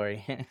of the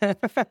story.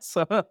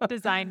 So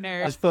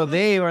Designer. so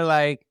they were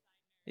like,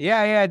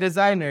 yeah,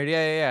 designer.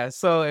 Yeah.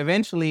 So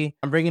eventually,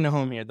 I'm bringing it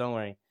home here. Don't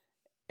worry.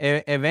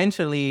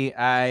 Eventually,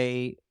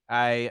 I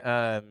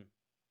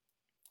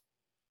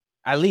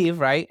leave,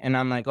 right? And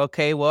I'm like,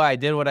 okay, well, I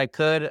did what I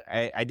could.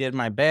 I did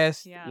my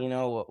best, Yeah.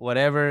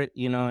 whatever,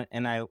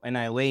 and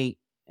I wait,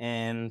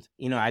 and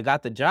I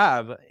got the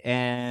job,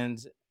 and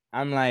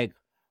I'm like,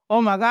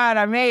 oh my God,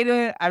 I made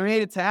it. I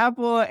made it to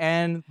Apple.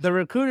 And the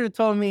recruiter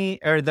told me,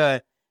 or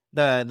the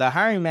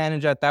hiring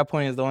manager at that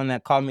point is the one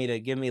that called me to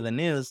give me the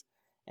news.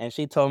 And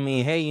she told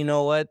me, hey, you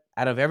know what?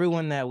 Out of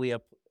everyone that we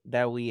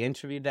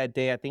interviewed that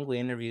day, I think we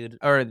interviewed,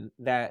 or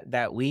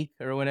that week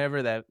or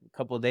whatever, that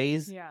couple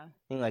days, Yeah. I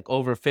think like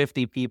over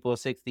 50 people,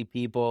 60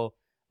 people.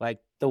 Like,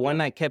 the one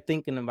I kept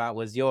thinking about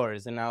was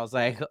yours. And I was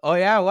like, oh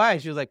yeah, why?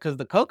 She was like, because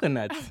the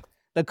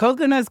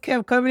coconuts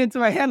kept coming into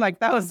my head. Like,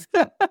 that was,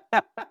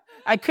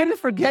 I couldn't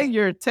forget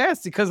your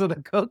test because of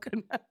the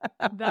coconut.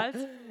 That's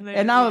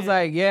And I was hilarious.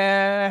 like,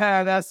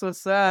 yeah, that's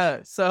what's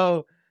up.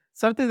 So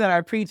something that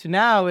I preach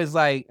now is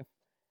like,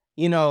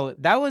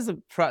 that was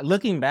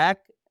looking back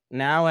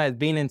now, as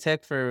being in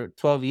tech for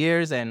 12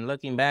 years, and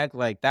looking back,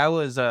 like, that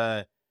was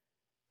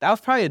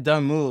probably a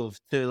dumb move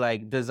to,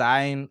 like,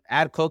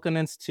 add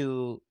coconuts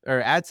to,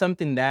 or add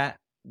something that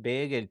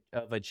big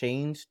of a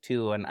change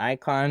to an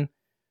icon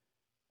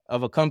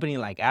of a company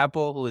like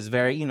Apple, who is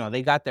very,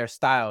 they got their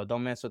style,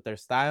 don't mess with their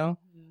style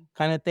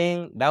kind of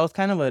thing. That was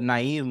kind of a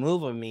naive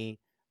move of me.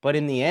 But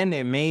in the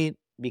end,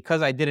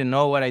 because I didn't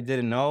know what I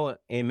didn't know,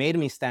 it made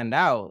me stand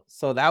out.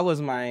 So that was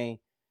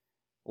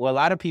what a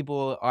lot of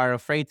people are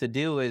afraid to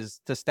do,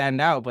 is to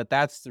stand out. But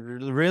that's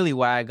really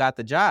why I got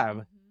the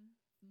job,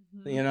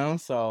 so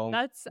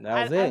that was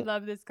I it.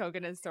 love this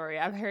coconut story.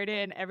 I've heard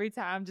it, and every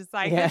time I'm just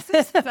like, Yeah. this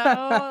is so,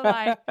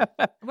 like,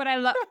 what I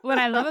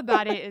love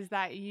about it is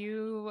that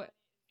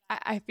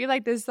I feel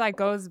like this, like,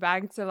 goes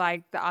back to,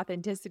 like, the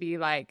authenticity,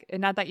 like,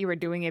 and not that you were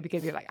doing it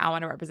because you're like, I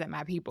want to represent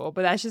my people,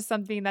 but that's just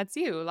something that's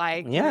you.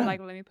 Like, you're Yeah.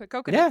 like, let me put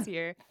coconuts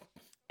here.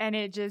 And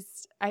it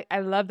just, I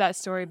love that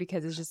story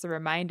because it's just a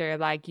reminder,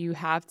 like, you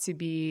have to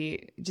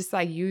be just,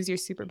 like, use your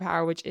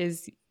superpower, which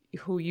is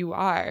who you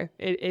are.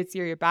 It's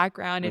your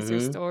background, it's your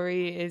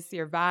story, it's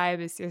your vibe,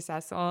 it's your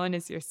sazon,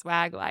 it's your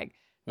swag. Like,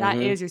 that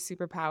is your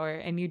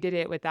superpower. And you did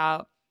it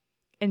without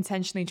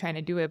intentionally trying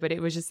to do it, but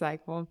it was just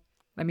like, well,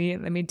 let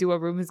me do what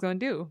Ruben's gonna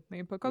do. Let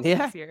me put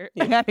coconuts here.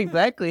 Yeah,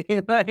 exactly.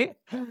 Like,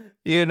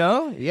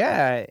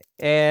 yeah.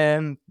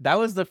 And that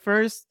was the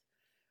first,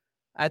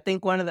 I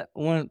think,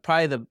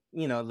 probably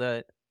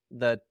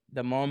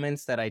the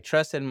moments that I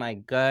trusted my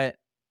gut,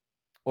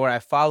 or I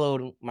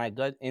followed my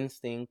gut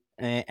instinct,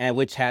 and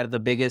which had the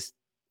biggest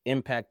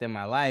impact in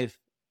my life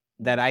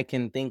that I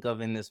can think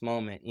of in this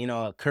moment.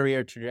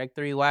 Career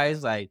trajectory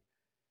wise, like,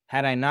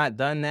 had I not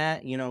done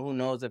that, who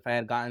knows if I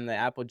had gotten the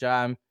Apple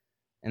job.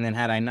 And then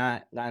had I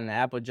not gotten the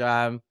Apple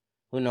job,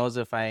 who knows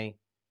if I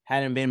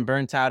hadn't been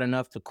burnt out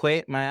enough to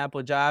quit my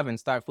Apple job and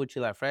start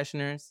Fuchila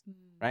Fresheners,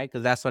 right?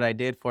 Because that's what I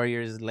did 4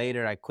 years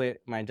later. I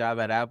quit my job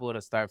at Apple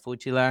to start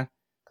Fuchila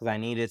because I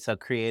needed a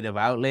creative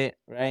outlet,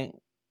 right?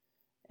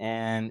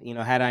 And,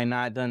 had I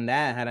not done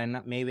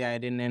that, maybe I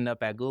didn't end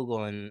up at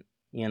Google, and,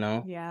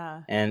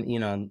 Yeah.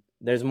 and,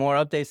 there's more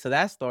updates to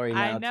that story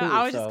I now know. too.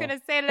 I was just So gonna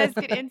say, let's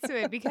get into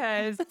it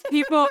because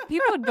people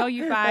know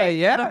you by the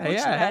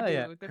yeah, hell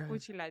yeah.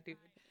 Fuchila dude.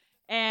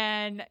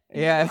 And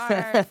Yeah.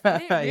 I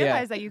didn't Yeah.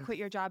 realize that you quit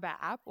your job at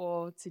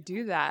Apple to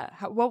do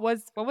that. What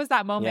was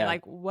that moment? Yeah.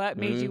 Like, what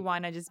made Mhm. you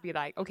want to just be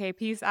like, okay,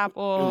 peace,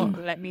 Apple,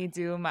 let me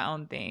do my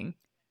own thing?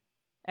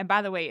 And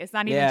by the way, it's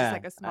not even just Yeah.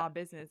 like a small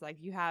business. Like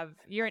I'm telling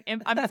you, you're an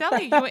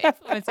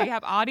influencer. You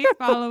have all these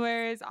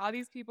followers, all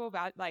these people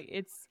about, like,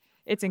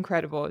 it's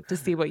incredible to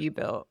see what you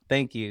built.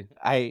 Thank you.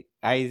 I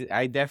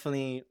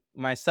definitely,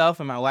 myself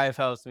and my wife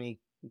helps me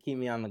keep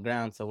me on the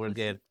ground, so we're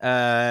good.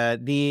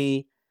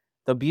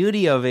 The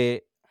beauty of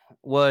it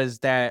was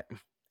that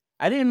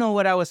I didn't know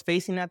what I was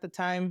facing at the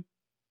time.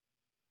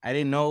 I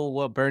didn't know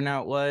what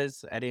burnout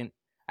was.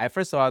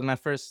 First of all, my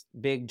first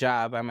big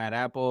job, I'm at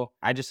Apple.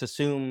 I just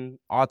assume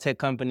all tech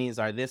companies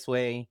are this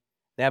way.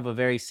 They have a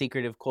very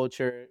secretive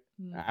culture.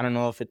 I don't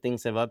know if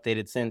things have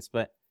updated since,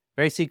 but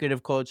very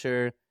secretive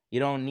culture. You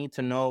don't need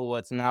to know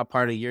what's not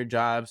part of your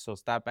job. So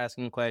stop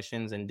asking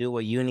questions and do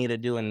what you need to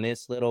do in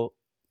this little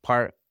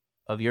part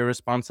of your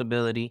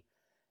responsibility.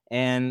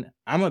 And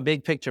I'm a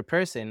big picture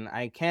person.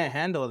 I can't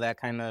handle that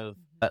kind of,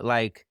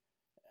 like,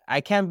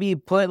 I can't be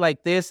put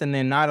like this and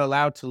then not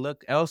allowed to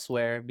look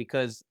elsewhere,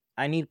 because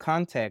I need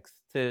context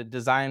to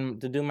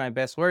do my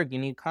best work. You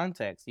need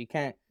context. You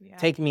can't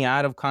take me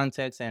out of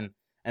context and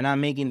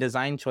I'm making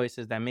design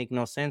choices that make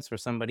no sense for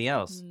somebody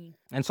else.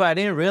 And so I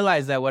didn't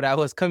realize that what I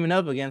was coming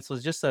up against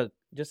was just a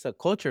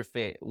culture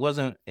fit. It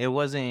wasn't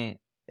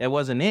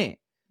it.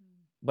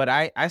 But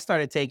I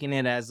started taking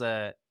it as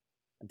a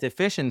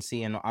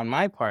deficiency on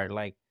my part.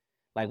 Like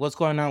what's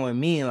going on with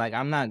me? Like,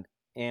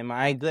 am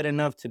I good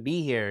enough to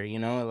be here?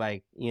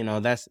 Like,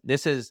 if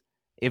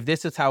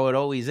this is how it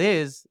always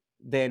is,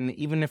 then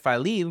even if I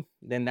leave,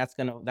 then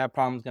that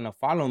problem's gonna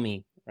follow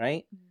me,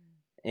 right?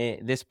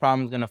 This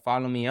problem's gonna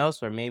follow me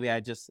elsewhere. Maybe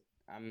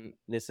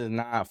this is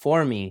not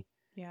for me.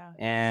 Yeah.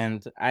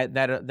 And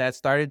that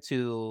started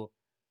to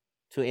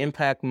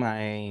impact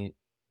my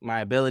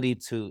ability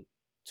to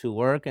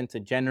work and to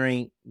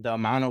generate the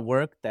amount of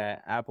work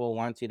that Apple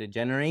wants you to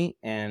generate.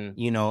 And,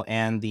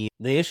 and the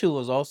issue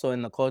was also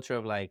in the culture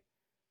of, like,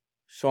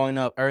 showing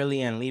up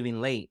early and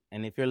leaving late.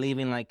 And if you're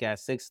leaving like at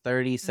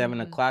 6:30,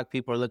 7 o'clock,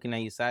 people are looking at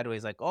you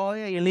sideways like, oh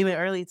yeah, you're leaving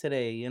early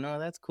today.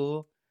 That's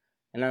cool.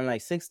 And I'm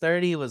like,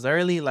 6:30 was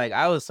early. Like,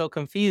 I was so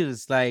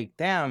confused. Like,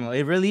 damn,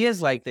 it really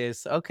is like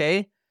this.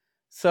 Okay.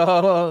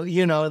 So,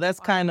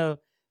 that's kind of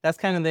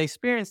the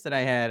experience that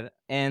I had.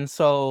 And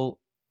so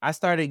I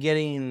started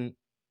getting,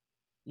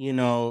 I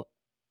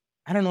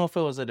don't know if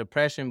it was a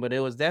depression, but it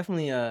was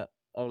definitely a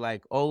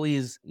like,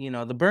 always,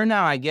 the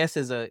burnout, I guess,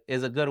 is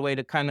a good way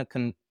to kind of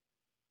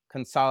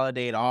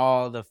consolidate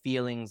all the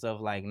feelings of,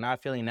 like,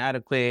 not feeling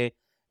adequate,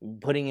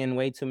 putting in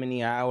way too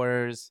many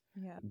hours,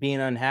 being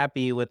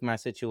unhappy with my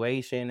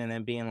situation, and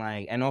then being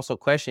like, and also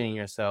questioning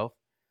yourself,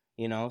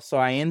 So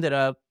I ended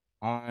up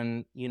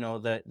on,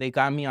 they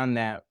got me on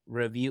that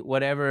review,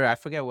 whatever, I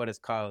forget what it's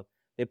called.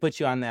 They put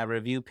you on that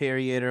review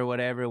period or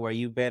whatever, where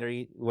you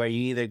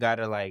either got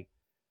to, like,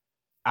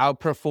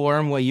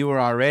 outperform what you were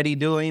already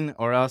doing,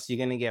 or else you're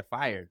going to get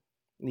fired.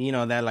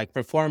 That, like,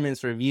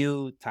 performance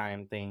review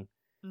time thing.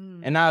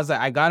 And I was like,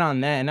 I got on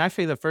that. And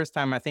actually, the first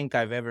time I think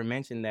I've ever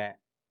mentioned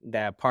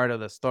that part of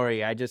the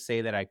story, I just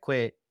say that I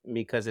quit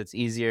because it's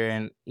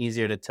easier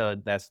to tell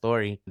that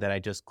story that I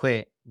just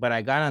quit. But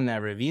I got on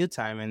that review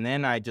time, and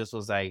then I just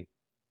was like,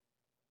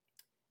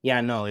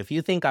 yeah, no, if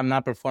you think I'm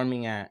not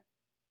performing at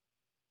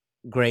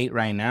great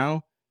right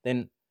now,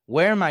 then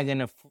where am I going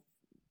to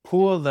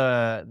pull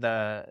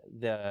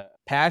the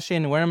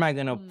passion? Where am I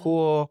going to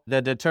pull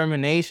the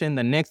determination,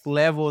 the next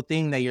level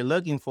thing that you're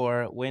looking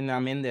for when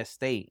I'm in this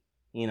state?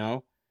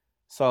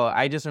 So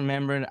I just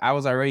remembered I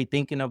was already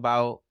thinking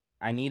about,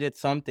 I needed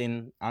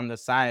something on the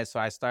side.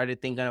 So I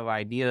started thinking of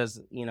ideas,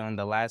 in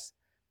the last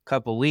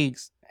couple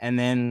weeks. And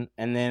then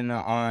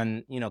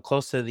on,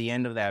 close to the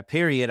end of that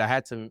period, I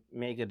had to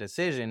make a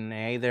decision.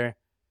 I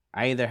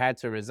either had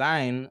to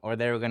resign or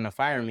they were going to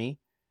fire me.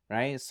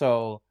 Right.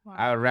 So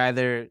I would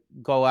rather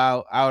go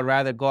out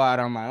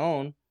on my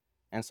own.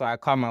 And so I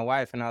called my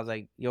wife and I was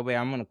like, yo, babe,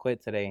 I'm going to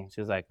quit today. And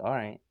she was like, all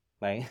right.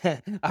 Like,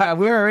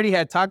 we already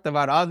had talked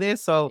about all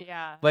this. So,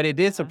 but it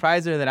did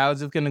surprise her that I was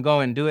just going to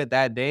go and do it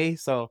that day.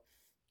 So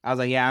I was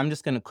like, yeah, I'm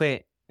just going to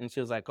quit. And she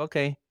was like,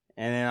 okay.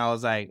 And then I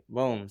was like,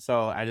 boom.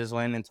 So I just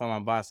went and told my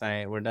boss, all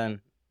right, we're done.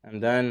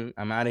 I'm done.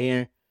 I'm out of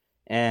here.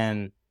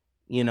 And,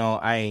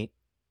 I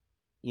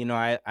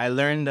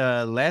learned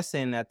a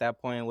lesson at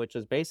that point, which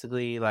was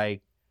basically,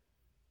 like,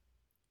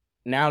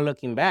 now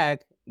looking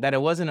back, that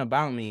it wasn't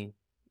about me.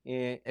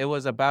 It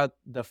was about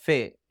the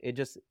fit.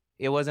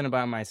 It wasn't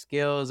about my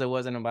skills. It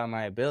wasn't about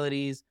my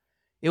abilities.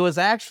 It was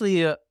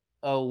actually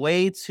a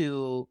way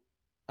to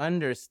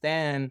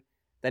understand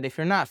that if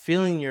you're not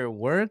feeling your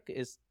work,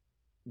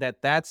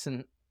 that's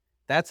an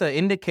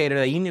indicator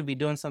that you need to be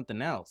doing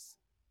something else,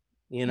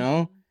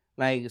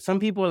 Like some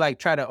people like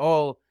try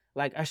to,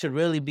 like I should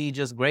really be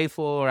just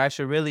grateful, or I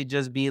should really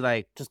just be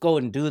like, just go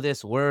and do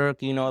this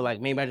work,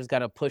 like maybe I just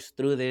gotta push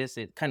through this.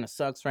 It kind of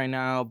sucks right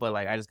now, but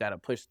like I just gotta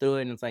push through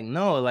it. And it's like,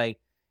 no, like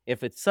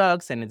if it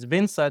sucks and it's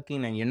been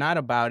sucking and you're not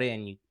about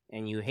it,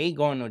 and you hate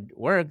going to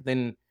work,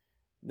 then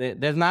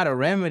there's not a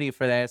remedy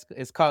for that.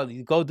 It's called,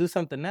 you go do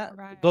something else.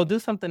 Go do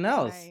something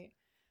else.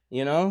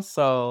 Right.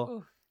 So,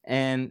 Oof.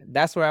 and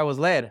that's where I was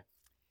led.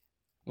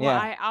 Well,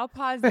 Yeah. I'll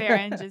pause there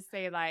and just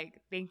say,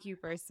 like, thank you,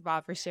 first of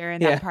all, for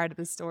sharing Yeah. that part of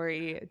the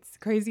story. It's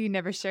crazy you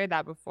never shared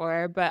that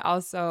before. But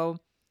also,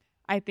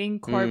 I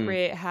think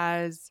corporate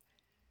has,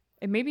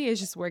 and maybe it's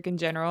just work in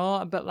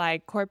general, but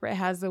like corporate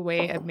has a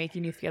way of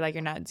making you feel like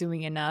you're not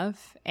doing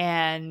enough.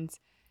 And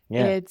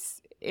Yeah.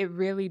 it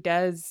really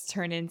does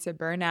turn into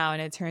burnout,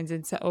 and it turns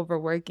into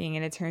overworking,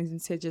 and it turns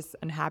into just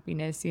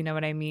unhappiness. You know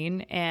what I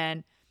mean?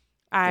 And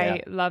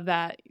I love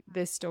that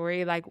this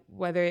story, like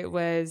whether it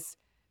was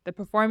the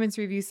performance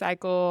review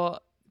cycle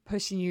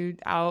pushing you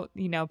out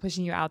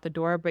the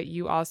door, but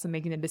you also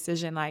making the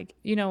decision, like,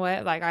 you know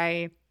what,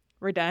 like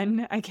we're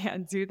done. I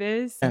can't do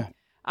this. Yeah.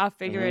 I'll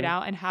figure it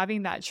out. And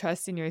having that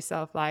trust in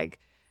yourself, like,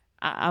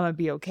 I'm gonna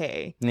be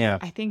okay. Yeah.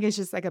 I think it's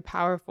just like a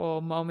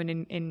powerful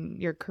moment in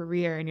your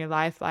career, in your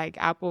life. Like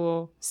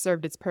Apple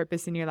served its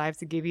purpose in your life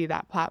to give you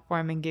that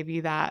platform and give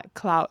you that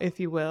clout, if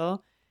you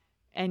will.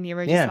 And you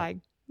were just like,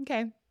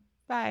 okay,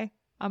 bye.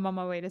 I'm on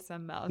my way to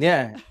something else.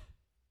 Yeah.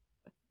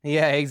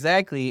 Yeah,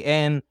 exactly.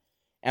 And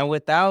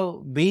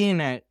without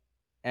being at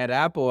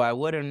Apple, I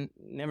would have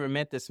never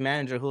met this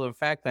manager who, in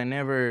fact, I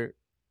never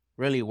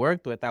really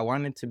worked with. I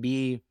wanted to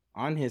be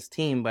on his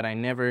team, but I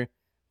never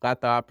got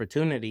the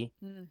opportunity.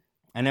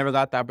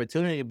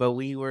 But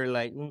we were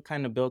like, we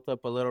kind of built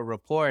up a little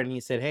rapport. And he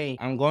said, hey,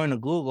 I'm going to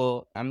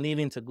Google. I'm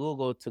leaving to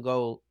Google to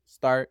go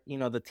start,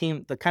 the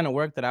team, the kind of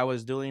work that I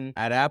was doing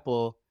at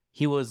Apple.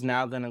 He was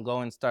now going to go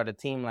and start a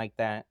team like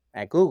that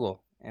at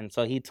Google. And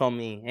so he told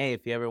me, hey,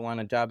 if you ever want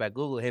a job at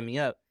Google, hit me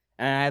up.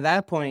 And at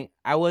that point,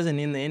 I wasn't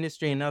in the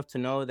industry enough to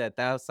know that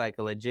that's like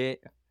a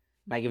legit,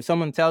 like if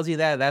someone tells you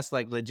that, that's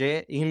like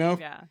legit,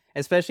 Yeah.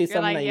 especially You're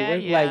something like, that you yeah,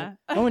 work, yeah.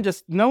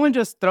 like no one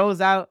just throws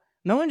out,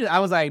 I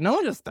was like, no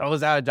one just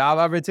throws out job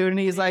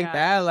opportunities like Yeah.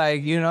 that.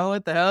 Like,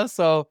 what the hell?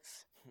 So,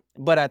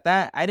 but at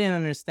that, I didn't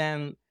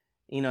understand,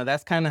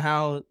 that's kind of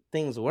how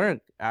things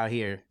work out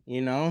here,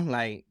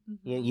 like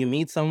you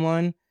meet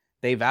someone,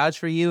 they vouch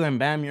for you, and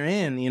bam, you're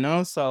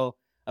in, so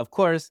of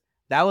course,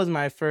 that was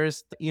my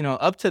first,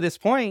 up to this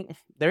point,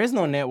 there is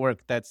no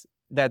network that's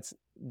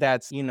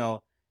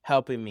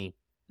helping me.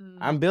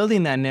 I'm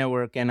building that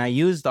network, and I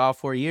used all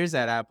 4 years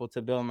at Apple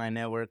to build my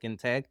network in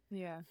tech.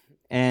 Yeah.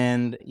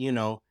 And,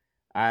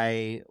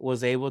 I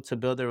was able to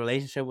build a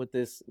relationship with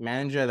this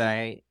manager that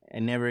I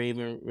never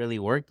even really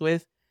worked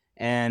with.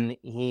 And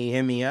he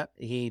hit me up.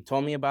 He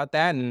told me about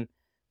that. And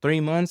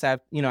 3 months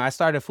after, I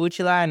started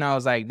Fuchila, and I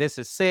was like, this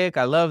is sick.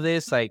 I love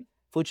this. Like,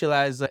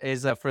 Fuchila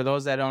is for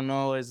those that don't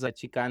know, is a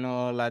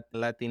Chicano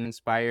Latin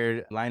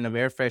inspired line of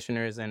air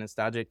fresheners and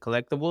nostalgic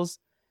collectibles.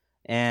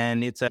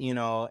 And it's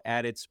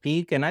at its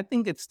peak, and I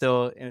think it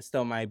still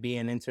might be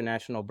an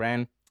international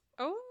brand.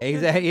 Oh,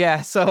 exactly.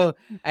 Yeah. So,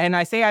 and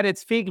I say at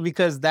its peak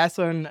because that's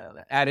when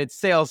at its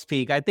sales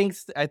peak. I think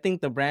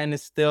the brand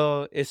is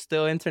still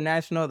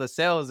international. The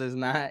sales is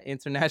not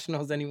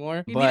internationals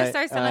anymore. You need to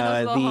start selling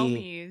those little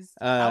homies.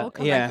 I will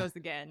collect those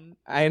again.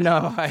 I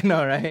know,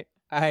 right?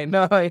 I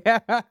know, yeah.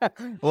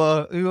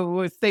 Well,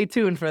 we'll stay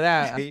tuned for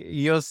that.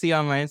 You'll see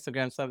on my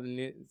Instagram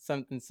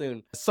something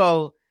soon.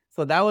 So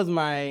that was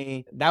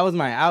my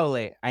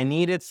outlet. I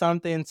needed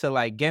something to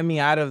like get me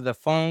out of the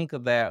funk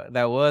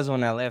that was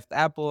when I left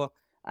Apple.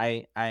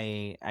 I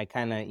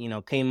kind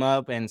of came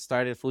up and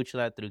started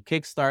Fuchila through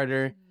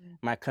Kickstarter.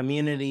 My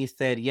community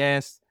said,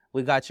 yes,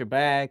 we got your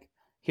back.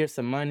 Here's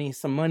some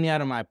money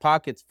out of my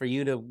pockets for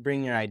you to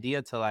bring your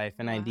idea to life,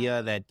 an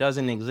idea that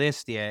doesn't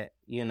exist yet,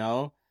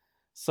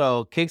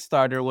 So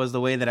Kickstarter was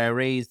the way that I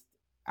raised.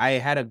 I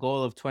had a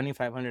goal of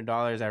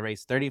 $2,500. I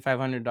raised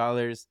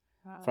 $3,500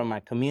 from my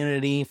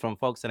community, from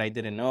folks that I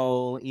didn't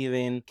know.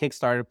 Even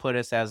Kickstarter put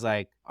us as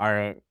like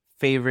our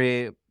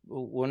favorite.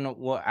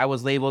 I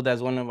was labeled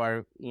as one of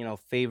our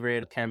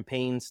favorite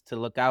campaigns to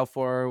look out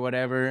for, or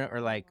whatever,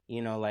 or like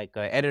like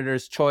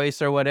editor's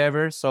choice or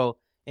whatever. So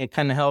it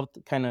kind of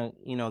helped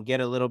get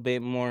a little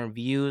bit more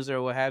views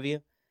or what have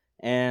you.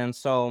 And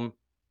so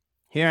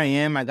here I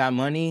am. I got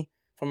money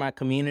from my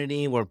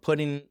community. We're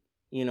putting,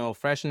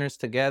 fresheners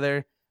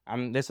together.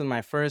 This is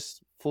my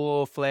first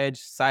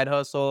full-fledged side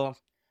hustle.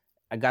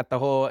 I got the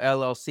whole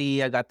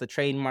LLC. I got the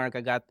trademark.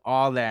 I got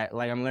all that.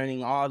 Like, I'm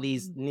learning all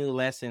these new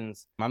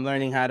lessons. I'm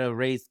learning how to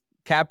raise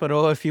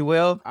capital, if you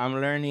will.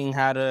 I'm learning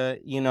how to,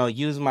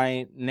 use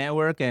my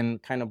network and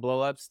kind of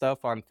blow up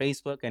stuff on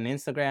Facebook and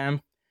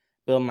Instagram,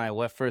 build my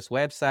first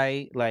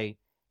website. Like,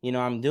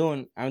 I'm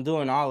doing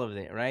all of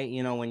it, right?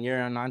 When you're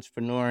an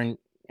entrepreneur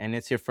and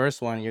it's your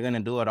first one, you're gonna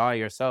do it all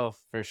yourself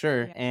for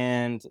sure. Yeah.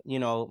 And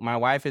my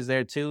wife is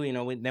there too.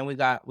 We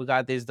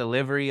got this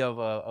delivery of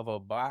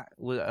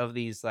of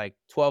these like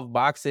 12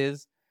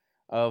 boxes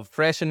of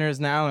fresheners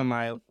now, and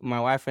my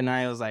wife and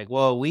I was like,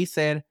 well, we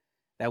said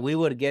that we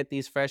would get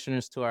these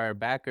fresheners to our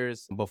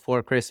backers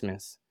before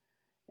Christmas,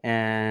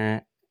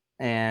 and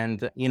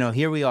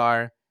here we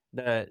are,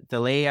 the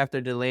delay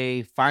after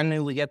delay. Finally,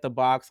 we get the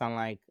box on,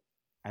 like,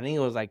 I think it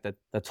was like the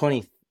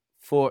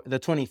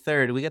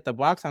 23rd. We get the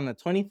box on the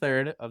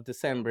 23rd of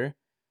December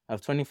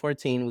of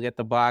 2014. We get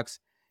the box,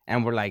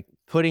 and we're like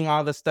putting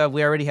all the stuff.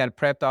 We already had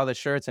prepped all the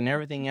shirts and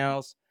everything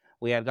else.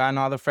 We had gotten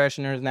all the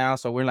fresheners now,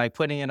 so we're like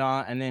putting it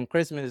on. And then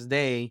Christmas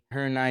Day,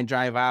 her and I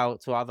drive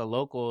out to all the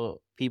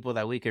local people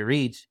that we could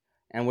reach,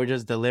 and we're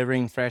just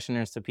delivering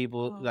fresheners to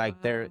people,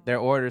 like their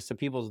orders to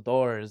people's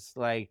doors,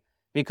 like,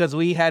 because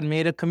we had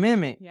made a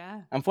commitment.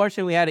 Yeah.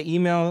 Unfortunately, we had to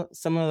email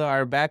some of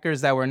our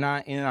backers that were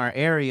not in our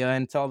area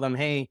and tell them,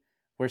 hey,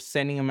 we're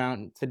sending them out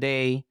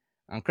today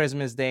on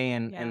Christmas Day,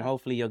 and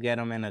hopefully you'll get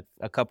them in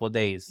a couple of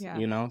days,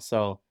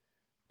 So,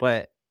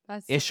 but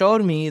it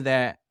showed me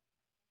that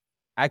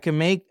I can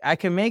make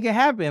it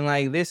happen.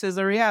 Like, this is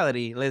a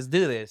reality. Let's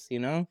do this,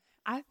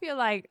 I feel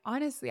like,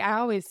 honestly, I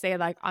always say,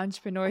 like,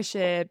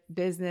 entrepreneurship,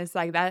 business,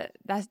 like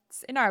that's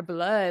in our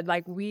blood.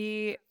 Like,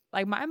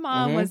 my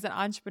mom was an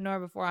entrepreneur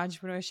before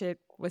entrepreneurship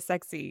was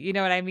sexy. You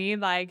know what I mean?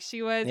 Like,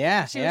 she was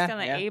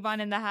selling Avon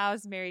in the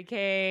house, Mary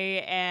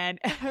Kay, and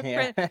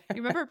you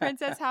remember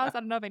Princess House? I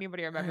don't know if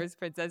anybody remembers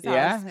Princess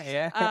House.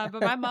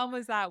 But my mom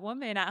was that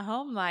woman at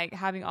home, like,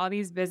 having all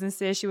these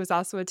businesses. She was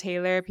also a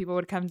tailor. People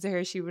would come to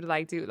her. She would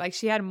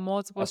she had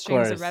multiple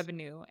streams of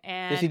revenue.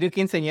 And did she do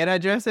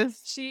quinceañera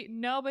dresses?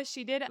 But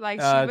she did,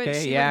 like, she would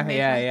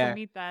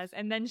make bonitas,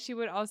 and then she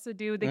would also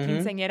do the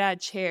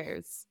quinceañera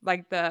chairs,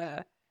 like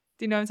the.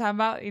 Do you know what I'm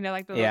talking about?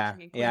 Like the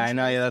I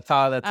know, the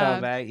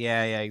tall bag.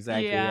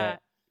 Exactly.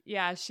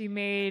 Yeah. She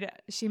made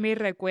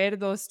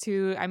recuerdos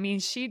too. I mean,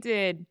 she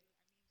did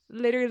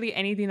literally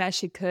anything that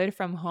she could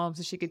from home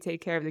so she could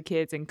take care of the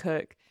kids and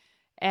cook.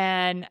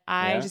 And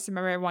I just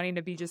remember wanting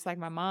to be just like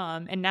my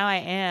mom, and now I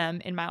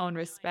am in my own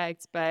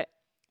respect. But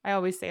I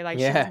always say, like,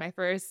 she was my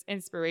first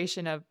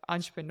inspiration of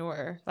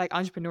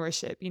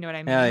entrepreneurship. You know what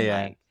I mean? Hell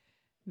yeah. Like,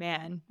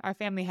 man, our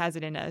family has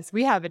it in us.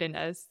 We have it in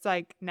us. It's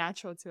like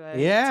natural to us.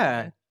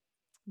 Yeah.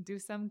 To do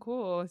some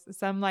cool,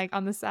 some like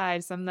on the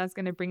side, some that's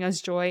going to bring us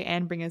joy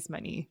and bring us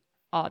money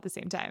all at the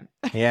same time.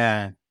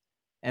 Yeah.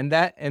 And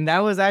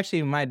that was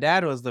actually, my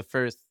dad was the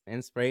first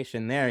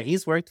inspiration there.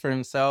 He's worked for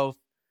himself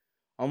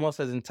almost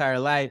his entire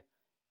life.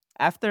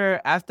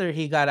 After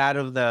he got out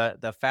of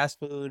the fast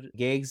food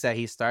gigs that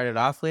he started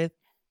off with,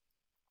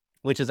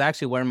 which is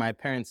actually where my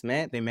parents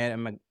met. They met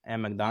at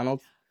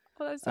McDonald's.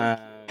 Oh, that's so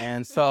cute.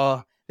 And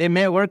so they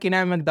met working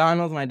at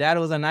McDonald's. My dad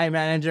was a night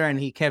manager, and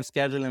he kept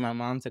scheduling my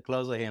mom to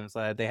close with him so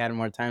that they had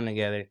more time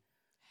together.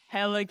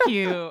 Hella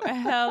cute.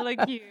 Hella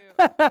cute.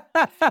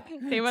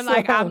 They were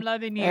like, I'm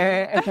loving you.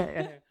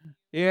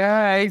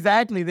 Yeah,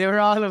 exactly. They were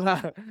all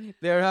about.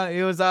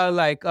 It was all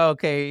like,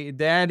 okay,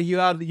 Dad, you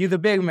the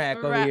Big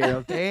Mac over here,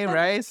 okay,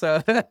 right?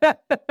 So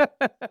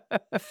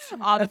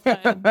all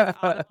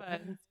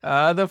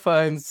the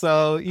fun.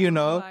 So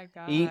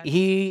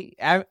he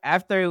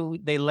after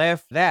they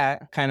left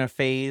that kind of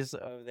phase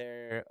of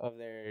their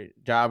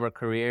job or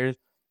careers,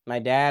 my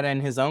dad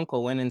and his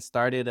uncle went and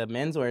started a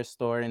menswear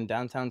store in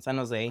downtown San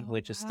Jose,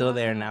 which is still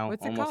there now.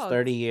 What's almost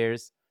 30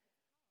 years.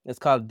 It's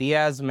called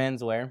Diaz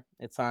Menswear.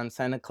 It's on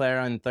Santa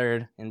Clara and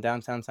 3rd in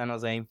downtown San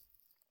Jose.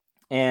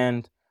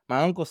 And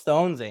my uncle still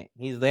owns it.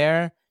 He's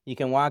there. You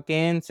can walk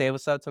in, say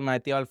what's up to my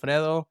tío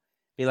Alfredo.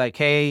 Be like,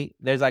 hey,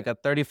 there's like a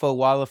 30-foot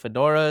wall of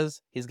fedoras.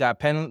 He's got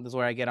This is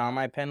where I get all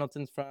my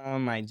Pendletons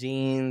from, my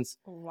jeans.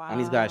 Wow. And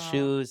he's got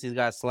shoes. He's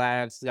got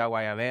slacks. He's got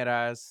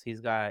guayaberas.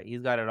 He's got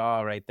it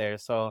all right there.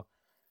 So,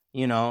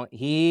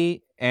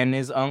 he and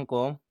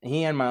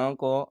my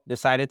uncle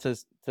decided to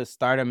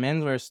start a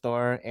menswear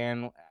store.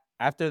 And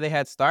after they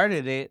had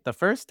started it the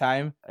first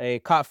time,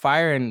 it caught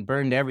fire and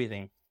burned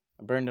everything.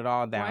 Burned it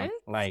all down. What?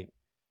 Like,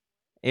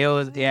 it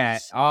was,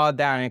 all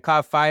down. It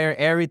caught fire,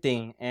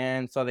 everything.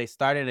 And so they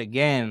started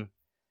again.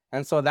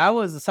 And so that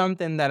was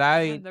something that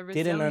I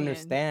didn't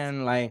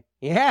understand. Like,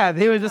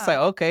 they were just like,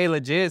 okay,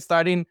 legit,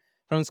 starting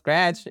from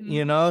scratch,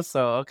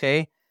 So,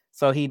 okay.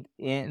 So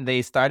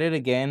they started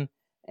again,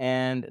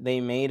 and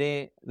they made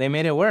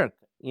it work.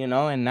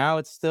 And now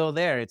it's still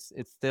there. It's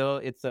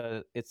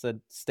a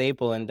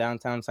staple in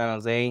downtown San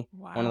Jose.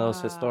 Wow. One of those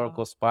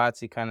historical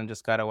spots you kind of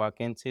just gotta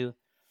walk into.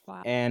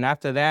 Wow. And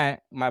after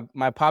that,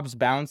 my pops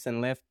bounced and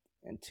left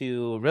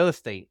to real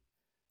estate.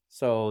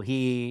 So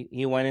he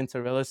went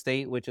into real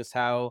estate, which is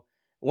how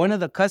one of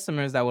the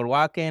customers that would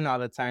walk in all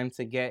the time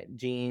to get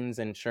jeans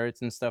and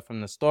shirts and stuff from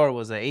the store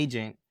was an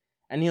agent.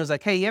 And he was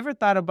like, hey, you ever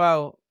thought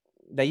about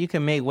that you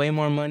can make way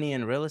more money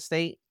in real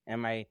estate?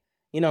 And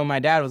my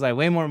dad was like,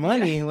 way more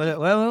money? What?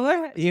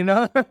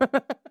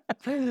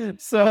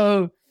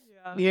 So,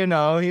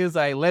 he was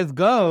like, let's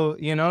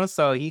go,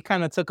 So he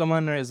kind of took him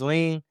under his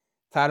wing,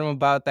 taught him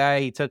about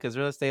that. He took his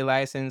real estate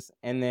license.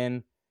 And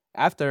then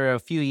after a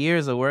few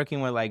years of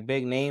working with like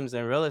big names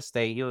in real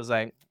estate, he was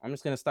like, I'm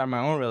just gonna start my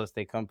own real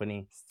estate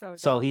company.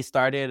 So he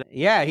started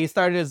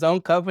his own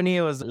company.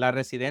 It was La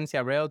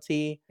Residencia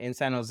Realty in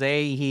San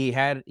Jose. He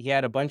had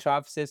a bunch of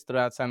offices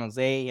throughout San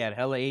Jose. He had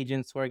hella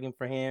agents working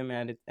for him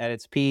at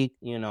its peak.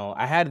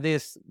 I had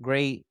this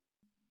great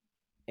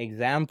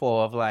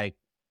example of like,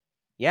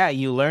 yeah,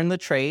 you learn the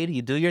trade,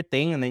 you do your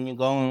thing, and then you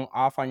go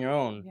off on your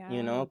own,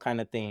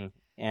 kind of thing.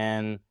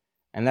 And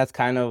that's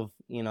kind of,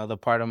 the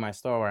part of my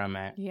story where I'm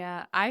at.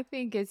 Yeah, I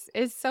think it's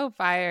so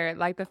fire,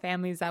 like the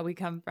families that we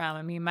come from.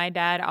 I mean, my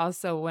dad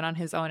also went on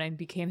his own and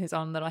became his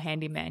own little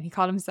handyman. He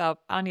called himself,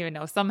 I don't even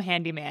know, some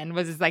handyman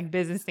was his like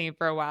business name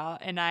for a while.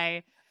 And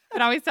I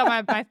would always tell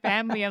my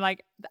family, and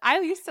like, I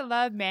used to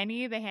love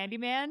Manny the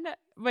handyman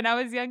when I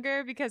was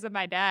younger because of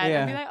my dad.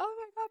 I'd be like, oh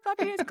my God,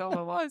 papi es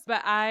como vos.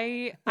 But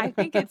I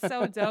think it's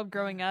so dope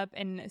growing up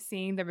and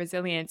seeing the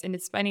resilience. And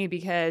it's funny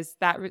because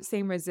that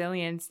same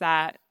resilience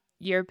that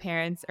your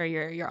parents or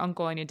your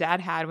uncle and your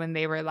dad had when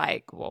they were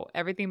like, well,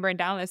 everything burned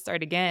down, let's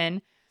start again.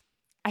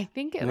 I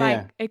think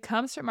it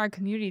comes from our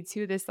community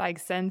too, this like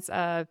sense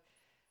of,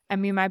 I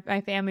mean,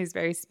 my family is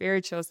very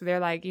spiritual. So they're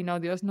like,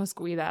 Dios nos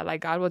cuida,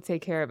 like God will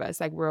take care of us.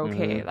 Like we're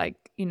okay. Like,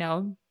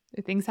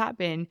 things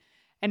happen.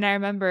 And I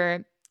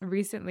remember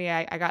recently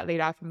I got laid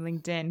off from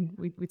LinkedIn.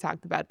 We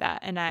talked about that.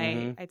 And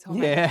I told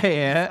my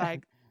parents,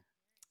 like,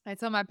 I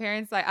told my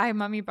parents, like, ay,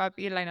 mami,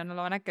 papi, like, no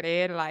lo van a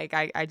creer. Like,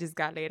 I just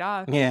got laid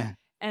off. Yeah.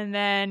 And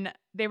then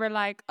they were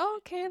like, oh,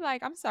 okay,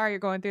 like, I'm sorry you're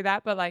going through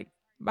that, but like,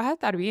 vas a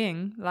estar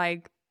bien.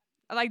 Like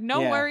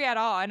no worry at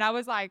all. And I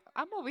was like,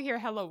 I'm over here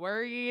hella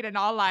worried and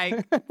all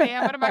like,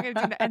 damn, what am I going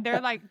to do? And they're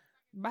like,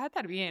 vas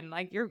a estar bien.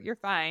 Like, you're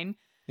fine.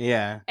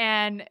 Yeah.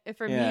 And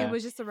for me, it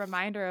was just a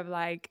reminder of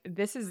like,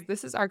 this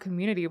is our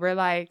community. We're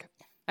like,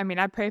 I mean,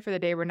 I pray for the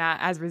day we're not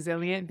as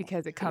resilient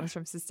because it comes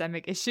from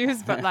systemic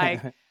issues, but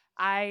like,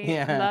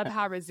 I love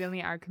how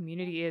resilient our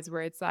community is,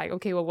 where it's like,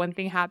 okay, well, one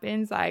thing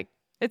happens, like,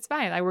 it's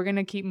fine. Like, we're going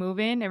to keep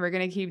moving and we're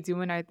going to keep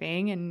doing our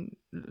thing and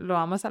lo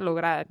vamos a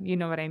lograr. You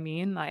know what I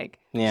mean? Like,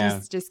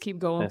 just keep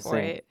going for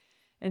it.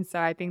 And so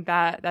I think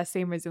that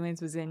same resilience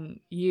was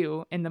in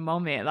you in the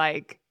moment,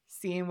 like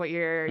seeing what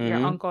your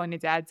uncle and your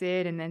dad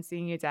did, and then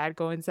seeing your dad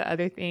go into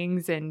other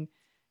things and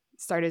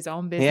start his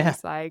own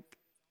business. Like,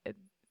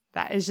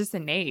 that is just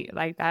innate.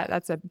 Like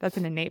that's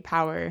an innate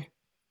power.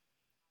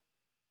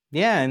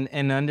 Yeah,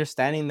 and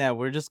understanding that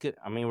we're just good.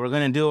 I mean, what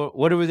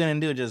are we gonna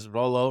do? Just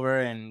roll over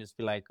and just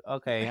be like,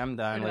 okay, I'm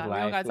done with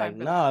life. Like,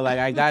 no, like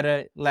I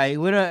gotta, like,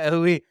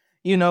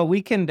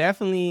 we can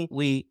definitely,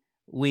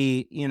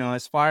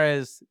 as far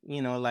as,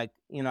 like,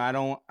 I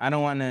don't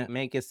want to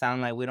make it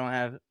sound like we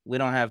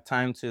don't have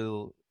time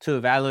to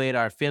evaluate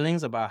our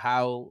feelings about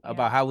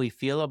how we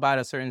feel about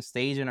a certain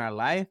stage in our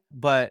life.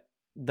 But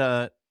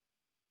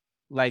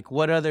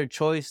what other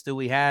choice do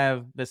we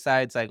have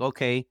besides like,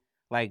 okay,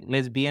 like,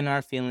 let's be in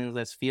our feelings,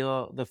 let's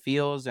feel the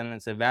feels, and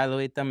let's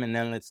evaluate them, and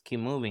then let's keep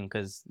moving.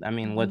 Because I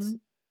mean,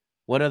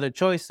 what other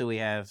choice do we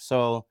have?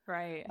 So,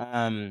 right.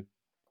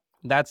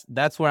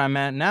 That's where I'm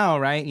at now,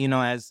 right?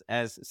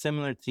 As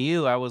similar to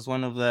you, I was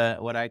one of the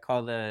what I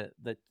call the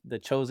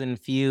chosen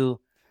few,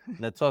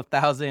 the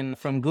 12,000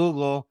 from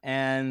Google,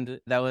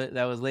 and that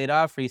was laid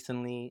off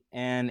recently.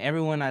 And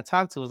everyone I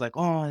talked to was like,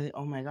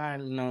 oh my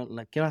God,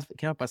 like, ¿qué va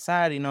a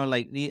pasar?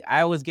 Like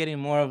I was getting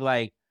more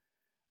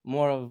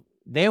of.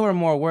 They were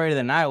more worried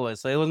than I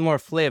was, so it was more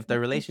flipped. The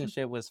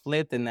relationship was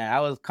flipped, and that I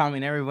was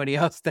calming everybody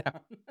else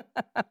down.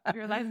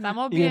 You're like,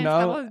 estamos bien,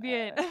 estamos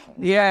bien.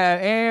 Yeah,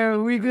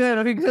 and we good.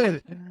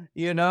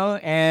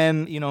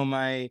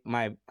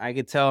 And I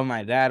could tell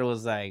my dad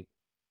was like,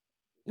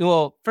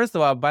 well, first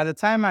of all, by the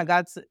time it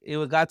got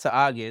to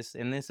August,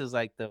 and this is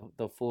like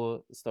the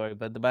full story,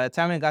 but by the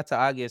time it got to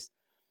August,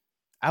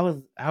 I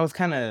was just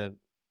kind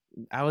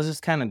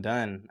of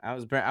done. I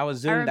was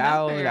zoomed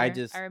out.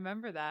 I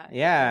remember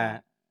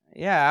that.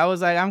 Yeah, I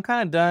was like, I'm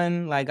kind of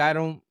done. Like, I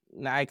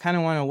kind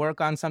of want to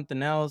work on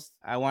something else.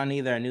 I want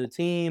either a new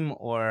team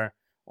or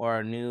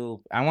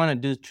I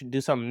want to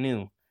do something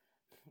new.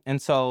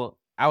 And so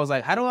I was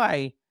like, how do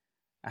I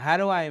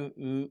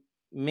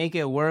make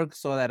it work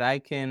so that I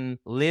can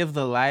live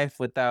the life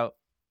without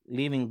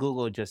leaving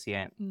Google just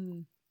yet?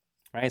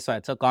 Right. So I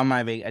took all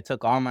my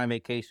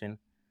vacation.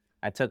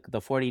 I took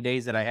the 40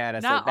 days that I had. I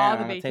said,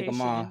 I'm going to take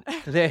them all.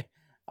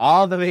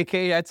 All the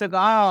vacation. I took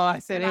all. I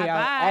said, hey,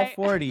 all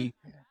 40.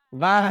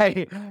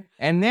 Bye.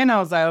 And then I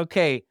was like,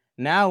 okay,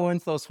 now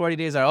once those 40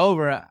 days are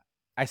over,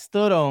 I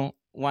still don't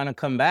want to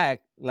come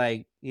back.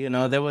 Like,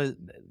 there was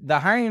the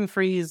hiring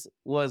freeze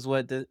was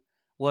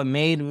what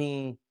made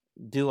me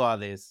do all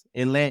this.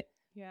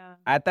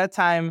 At that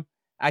time,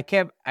 I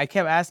kept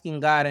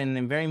asking God,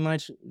 and very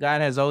much God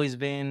has always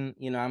been,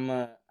 I'm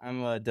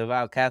a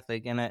devout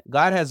Catholic, and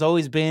God has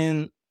always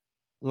been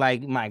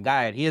like my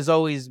guide. He is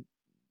always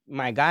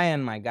my guy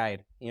and my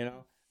guide,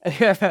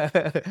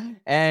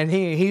 and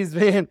he's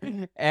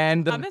been,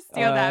 and I'm gonna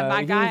steal that,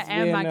 my guy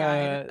and my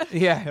guide.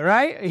 Yeah,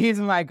 right.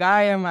 He's my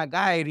guy and my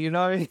guide.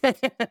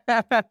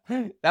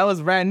 That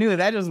was brand new.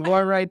 That just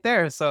born right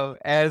there. So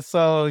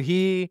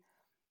he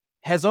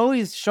has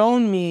always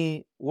shown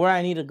me where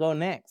I need to go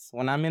next.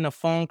 When I'm in a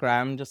funk or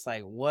I'm just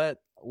like, what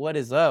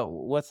is up?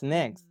 What's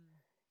next?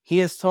 He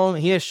has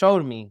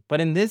showed me. But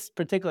in this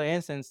particular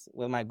instance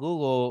with my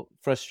Google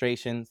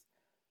frustrations,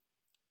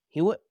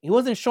 he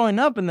wasn't showing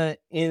up in the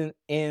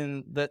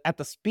at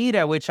the speed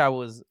at which I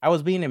was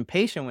being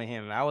impatient with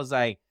him. I was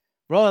like,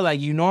 bro, like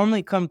you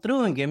normally come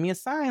through and give me a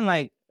sign,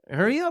 like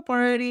hurry up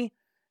already,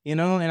 you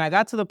know? And I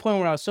got to the point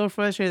where I was so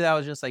frustrated that I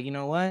was just like, you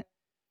know what?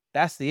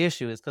 That's the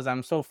issue, is because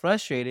I'm so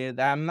frustrated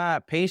that I'm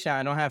not patient.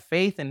 I don't have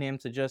faith in him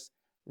to just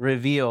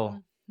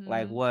reveal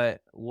like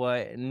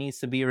what needs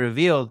to be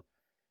revealed.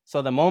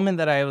 So the moment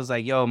that I was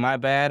like, yo, my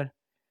bad,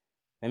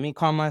 let me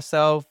calm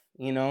myself,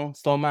 you know,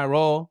 slow my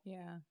roll.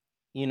 Yeah.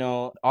 You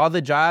know, all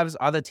the jobs,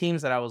 all the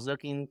teams that I was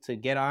looking to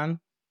get on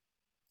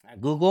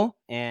at Google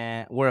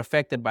and were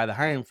affected by the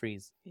hiring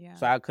freeze. Yeah.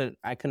 So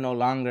I could no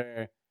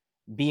longer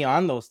be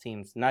on those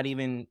teams. Not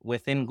even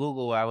within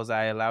Google was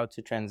I allowed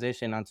to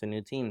transition onto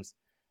new teams.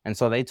 And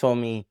so they told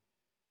me,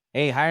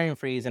 hey, hiring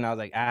freeze. And I was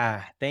like,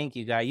 thank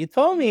you, guy. You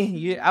told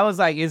me. I was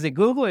like, is it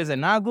Google? Is it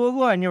not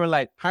Google? And you were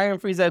like, hiring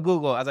freeze at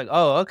Google. I was like,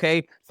 oh,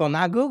 okay. So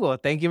not Google.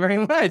 Thank you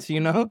very much, you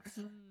know?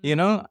 You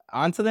know,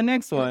 on to the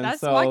next one. That's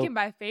so, walking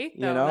by faith,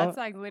 though. You know? That's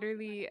like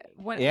literally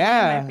one of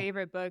my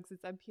favorite books.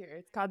 It's up here.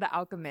 It's called The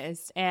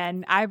Alchemist.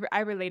 And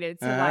I relate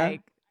it to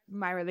like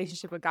my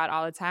relationship with God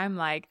all the time.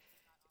 Like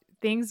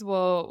things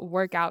will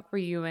work out for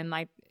you and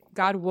like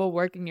God will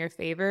work in your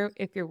favor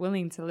if you're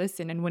willing to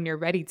listen and when you're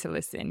ready to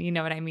listen. You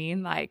know what I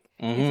mean? Like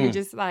if you're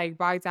just like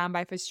bogged down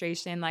by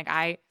frustration, like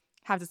I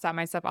have to stop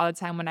myself all the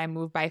time when I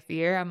move by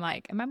fear. I'm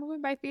like, am I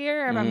moving by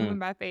fear or am I moving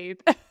by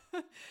faith?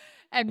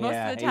 And most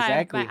of the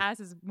time, my ass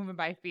is moving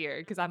by fear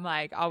because I'm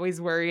like always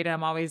worried and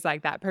I'm always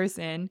like that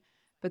person.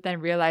 But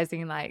then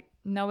realizing like,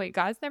 no, wait,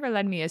 God's never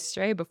led me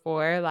astray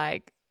before.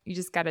 Like you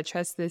just got to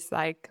trust this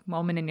like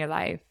moment in your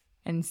life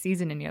and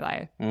season in your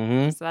life.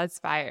 So that's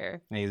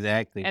fire.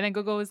 Exactly. And then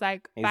Google was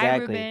like, bye,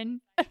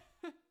 Rubén.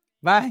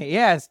 Bye.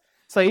 Yes.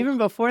 So even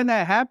before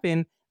that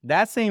happened,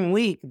 that same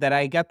week that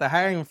I got the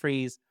hiring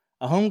freeze,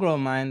 a homegirl of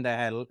mine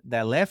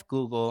that left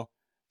Google,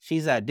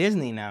 she's at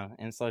Disney now.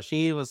 And so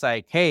she was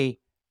like, hey,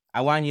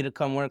 I want you to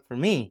come work for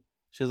me.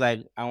 She was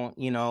like, I want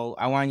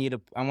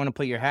to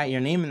put your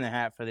name in the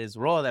hat for this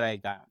role that I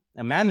got,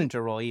 a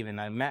manager role even.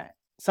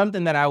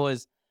 Something that I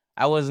was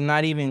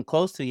not even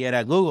close to yet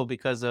at Google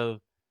because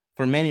of,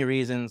 for many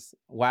reasons,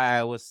 why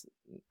I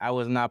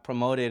was not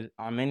promoted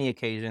on many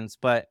occasions.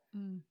 But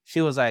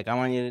she was like, I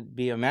want you to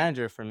be a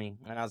manager for me.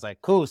 And I was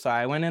like, cool. So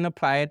I went and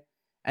applied.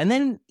 And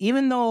then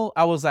even though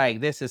I was like,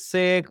 this is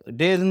sick,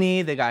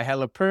 Disney, they got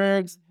hella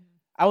perks,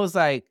 I was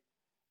like,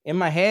 in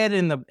my head,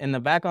 in the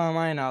back of my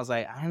mind, I was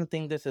like, I don't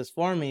think this is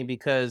for me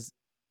because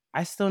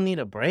I still need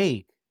a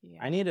break.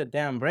 I need a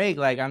damn break.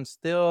 Like I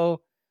still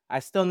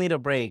need a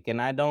break.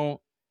 And I don't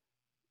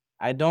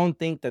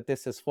think that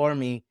this is for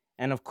me.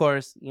 And of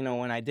course, you know,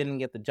 when I didn't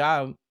get the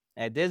job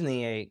at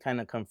Disney, it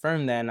kind of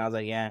confirmed that. And I was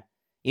like, yeah,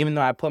 even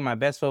though I put my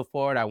best foot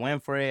forward, I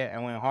went for it. I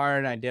went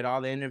hard. I did all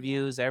the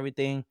interviews,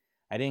 everything.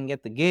 I didn't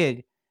get the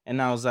gig.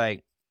 And I was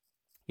like,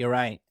 you're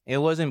right. It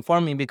wasn't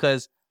for me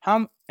because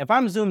if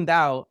I'm zoomed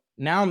out,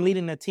 now I'm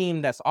leading a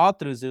team that's all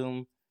through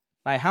Zoom.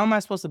 Like, how am I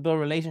supposed to build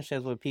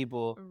relationships with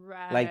people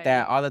like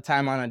that all the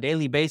time on a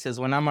daily basis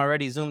when I'm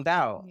already zoomed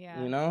out?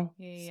 You know?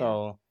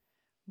 So.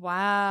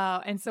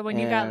 Wow. And so when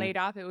you got laid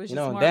off, it was just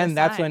more then of a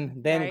that's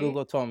sign, when right?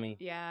 Google told me.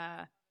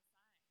 Yeah.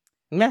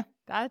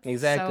 That's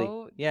exactly.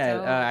 So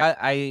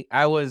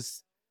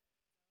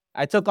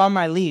I took all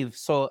my leave.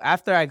 So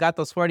after I got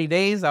those 40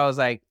 days, I was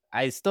like,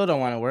 I still don't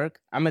want to work.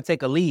 I'm gonna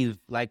take a leave,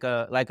 like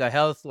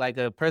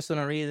a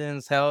personal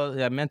reasons, health,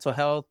 mental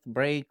health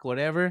break,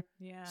 whatever.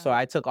 Yeah. So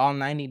I took all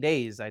 90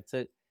 days.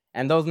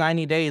 And those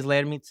 90 days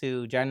led me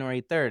to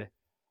January 3rd.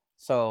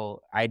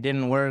 So I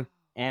didn't work.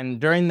 And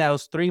during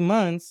those 3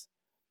 months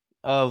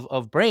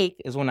of break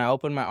is when I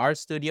opened my art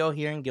studio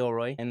here in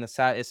Gilroy in the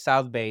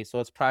South Bay. So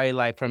it's probably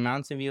like from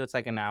Mountain View, it's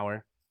like an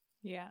hour.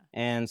 Yeah.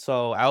 And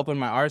so I opened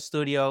my art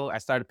studio. I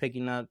started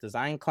picking up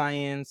design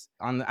clients.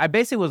 I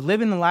basically was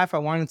living the life I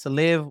wanted to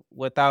live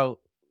without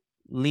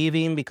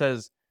leaving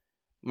because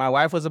my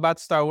wife was about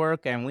to start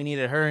work and we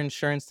needed her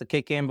insurance to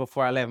kick in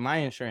before I left my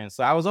insurance.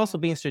 So I was also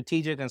being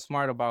strategic and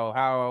smart about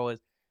how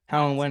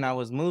and when I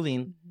was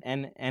moving.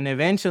 And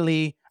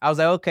eventually I was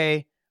like,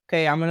 okay,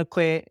 I'm going to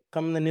quit.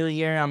 Come in the new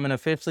year, I'm going to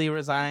officially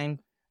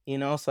resign, you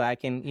know, so I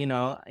can, you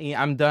know,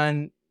 I'm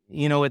done,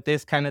 you know, with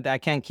this kind of, I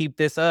can't keep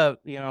this up,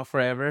 you know,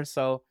 forever.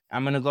 So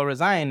I'm going to go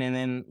resign. And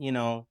then, you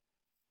know,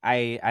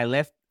 I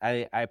left,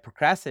 I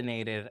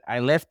procrastinated. I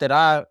left it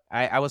out.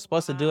 I was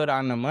supposed to do it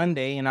on a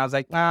Monday and I was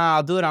like, nah,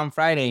 I'll do it on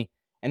Friday.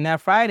 And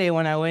that Friday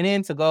when I went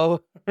in to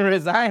go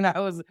resign,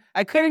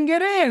 I couldn't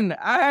get in.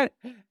 I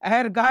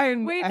had a guy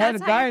in, Wait, I had a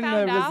guy in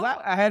the resign.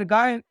 I had a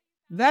guy in,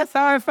 that's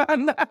how I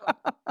found out.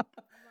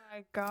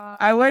 My God.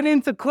 I went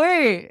in to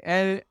quit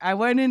and I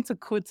went in to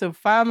quit to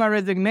file my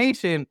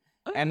resignation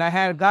and I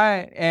had a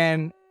guy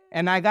and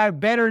I got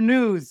better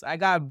news. I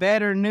got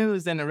better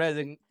news than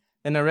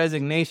the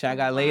resignation. I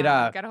got laid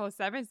off. You got a whole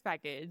severance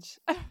package.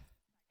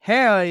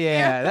 Hell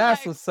yeah.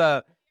 That's Like, what's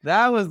up.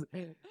 That was,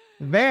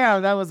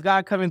 bam, that was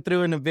God coming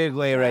through in a big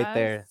way right that's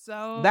there.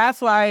 so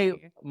That's why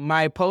funny.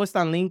 my post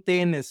on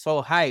LinkedIn is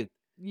so hyped.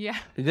 Yeah.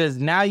 Because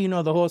now you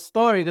know the whole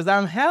story. Because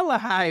I'm hella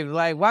hyped.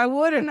 Like, why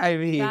wouldn't I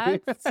be? I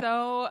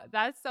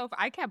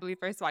can't believe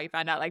first of all you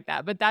found out like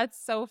that, but that's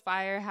so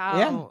fire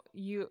Yeah. how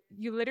you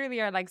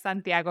literally are like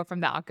Santiago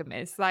from The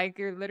Alchemist. Like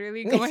you're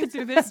literally going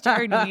through this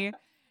journey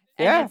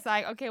and Yeah. it's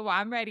like, okay, well,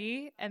 I'm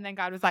ready. And then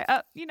God was like,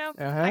 oh, I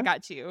Uh-huh.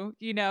 got you.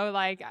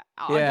 Like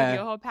I'll give you Yeah.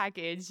 a whole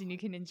package and you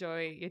can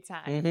enjoy your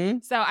time. Mm-hmm.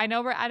 So I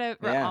know we're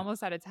Yeah.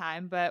 almost out of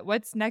time, but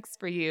what's next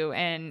for you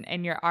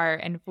and your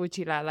art and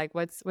Fuchila? Like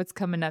what's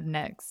coming up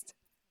next?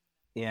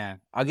 Yeah.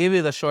 I'll give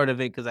you the short of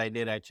it because I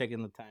checked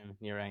in the time.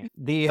 You're right.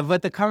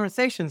 But the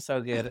conversation's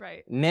so good.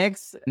 Right.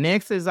 Next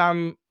is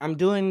I'm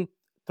doing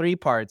 3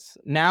 parts.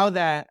 Now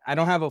that I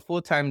don't have a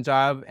full-time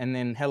job and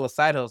then hella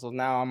side hustles,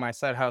 now all my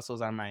side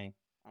hustles are my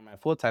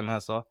full-time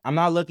hustle. I'm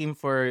not looking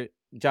for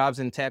jobs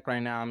in tech right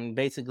now. I'm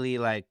basically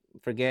like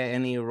forget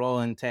any role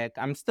in tech.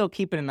 I'm still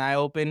keeping an eye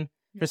open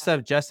for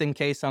stuff just in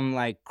case some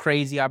like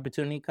crazy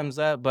opportunity comes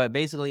up. But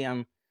basically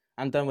I'm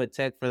done with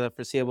tech for the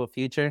foreseeable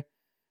future.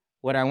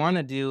 What I want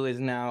to do is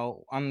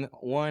now,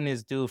 one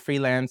is do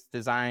freelance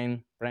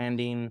design,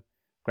 branding,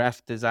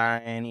 graphic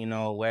design,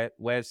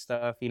 web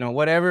stuff,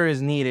 whatever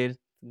is needed,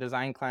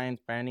 design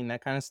clients, branding,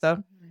 that kind of stuff.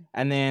 Mhm.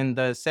 And then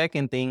the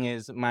second thing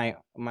is my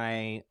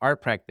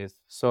art practice.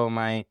 So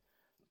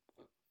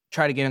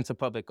try to get into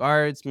public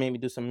arts, maybe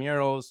do some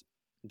murals,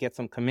 get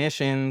some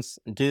commissions,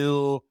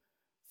 do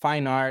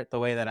fine art the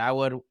way that I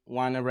would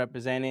want to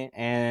represent it.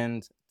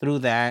 And through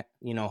that,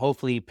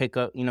 hopefully pick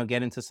up,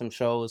 get into some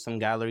shows, some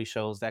gallery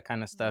shows, that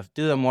kind of stuff,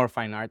 do the more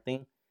fine art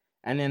thing.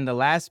 And then the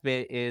last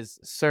bit is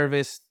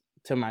service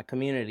to my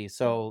community.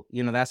 So,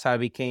 that's how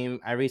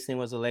I recently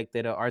was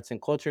elected an arts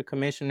and culture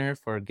commissioner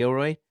for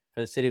the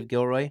city of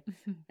Gilroy.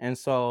 And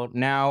so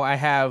now I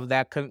have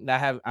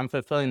I'm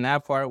fulfilling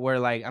that part where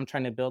like I'm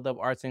trying to build up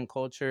arts and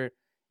culture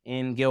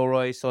in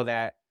Gilroy so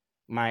that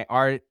my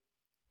art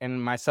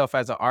and myself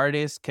as an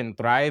artist can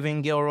thrive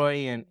in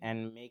Gilroy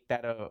and make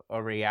that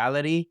a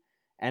reality.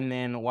 And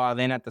then while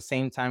then at the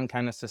same time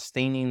kind of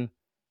sustaining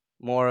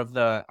more of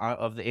the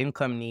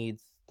income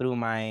needs through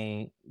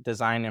my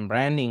design and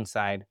branding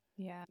side.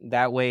 Yeah.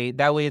 That way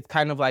it's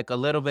kind of like a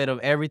little bit of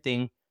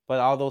everything, but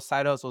all those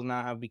side hustles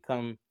now have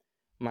become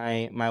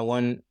my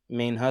one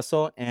main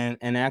hustle. And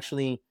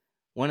actually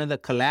one of the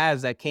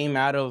collabs that came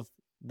out of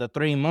the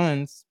 3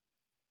 months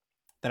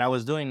that I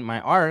was doing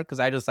my art, because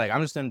I'm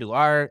just gonna do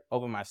art,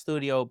 open my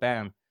studio,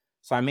 bam.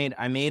 So I made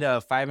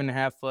a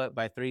 5.5 foot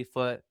by 3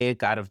 foot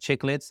cake out of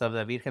chiclets of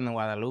the Virgen de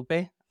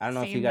Guadalupe. I don't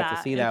know if you got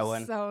to see that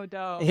one. So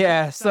dope.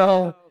 Yeah, It's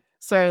so dope.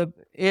 so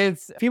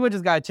it's people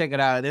just gotta check it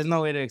out. There's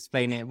no way to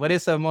explain it, but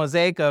it's a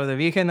mosaic of the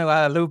Virgen de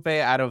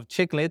Guadalupe out of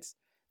chiclets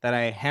that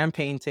I hand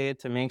painted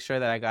to make sure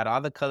that I got all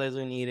the colors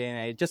we needed.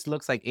 And it just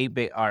looks like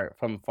 8-bit art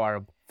from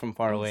far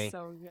away.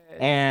 So good.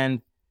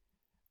 And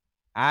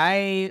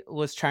I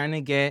was trying to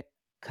get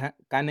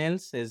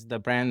Canels is the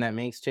brand that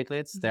makes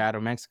chiclets. They're out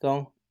of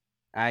Mexico.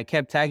 I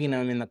kept tagging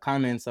them in the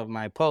comments of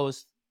my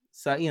post,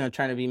 so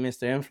trying to be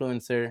Mr.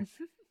 Influencer.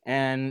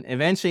 And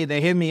eventually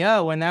they hit me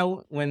up when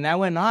that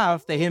went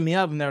off. They hit me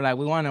up and they're like,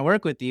 "We want to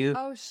work with you."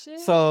 Oh shit.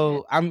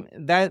 So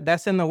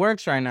that's in the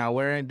works right now.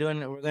 We're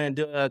gonna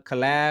do a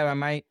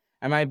collab.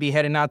 I might be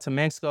heading out to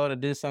Mexico to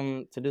do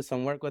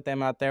some work with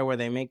them out there where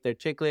they make their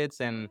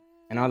chiclets and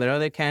all their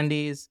other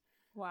candies.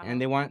 Wow.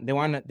 And they want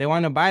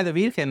to buy the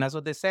Virgen. That's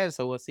what they said.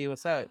 So we'll see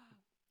what's up.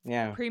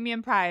 Yeah.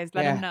 Premium prize.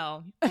 Let them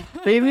know.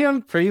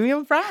 Premium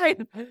prize.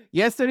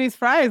 Yesterday's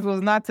prize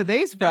was not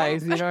today's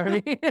prize. You know what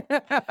I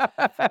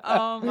mean?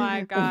 Oh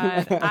my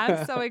God.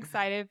 I'm so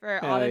excited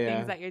for all the yeah.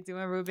 things that you're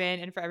doing, Ruben.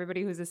 And for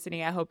everybody who's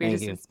listening, I hope you're Thank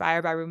just you.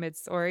 inspired by Ruben's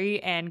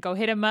story. And go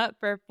hit him up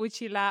for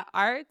Fuchila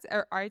art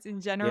or arts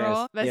in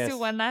general. Yes, Let's yes. do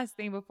one last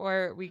thing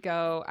before we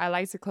go. I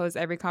like to close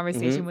every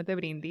conversation with a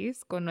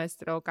brindis con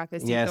nuestro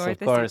cafecito Yes, or of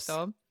course.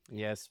 tecito.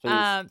 Yes,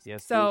 please.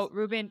 Yes, So, please.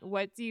 Ruben,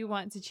 what do you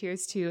want to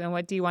cheers to and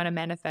what do you want to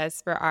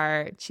manifest for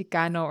our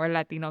Chicano or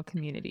Latino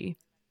community?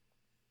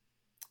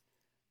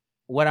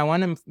 What I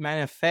want to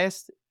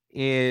manifest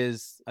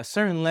is a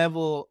certain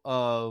level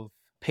of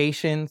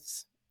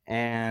patience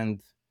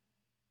and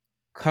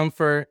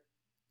comfort,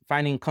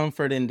 finding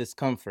comfort in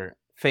discomfort,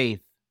 faith.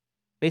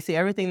 Basically,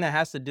 everything that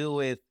has to do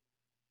with,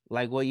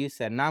 like what you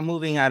said, not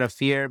moving out of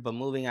fear, but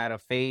moving out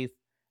of faith.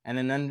 And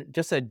then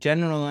just a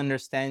general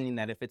understanding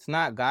that if it's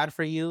not God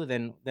for you,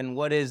 then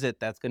what is it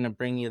that's going to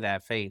bring you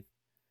that faith,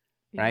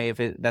 right?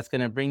 That's going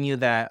to bring you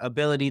that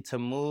ability to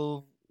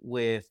move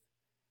with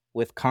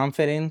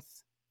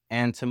confidence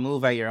and to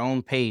move at your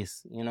own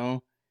pace.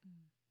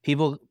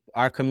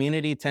 Our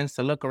community tends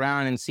to look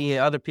around and see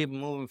other people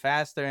moving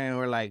faster, and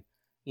we're like,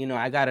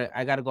 I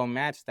gotta go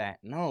match that.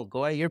 No,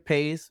 go at your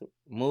pace,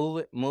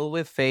 move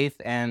with faith,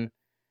 and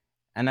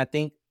I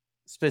think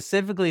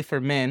specifically for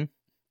men,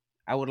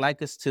 I would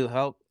like us to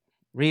help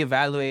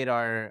reevaluate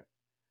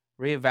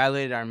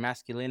our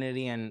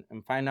masculinity and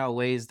find out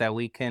ways that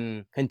we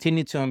can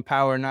continue to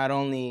empower not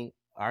only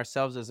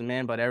ourselves as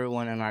men, but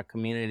everyone in our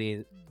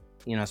community,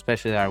 you know,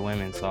 especially our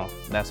women. So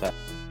that's what.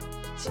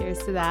 Cheers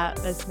to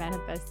that. Let's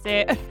manifest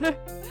it.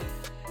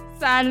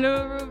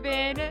 Salud,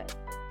 Rubén.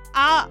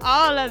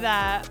 All of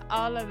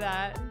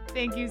that.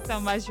 Thank you so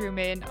much,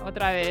 Rubén.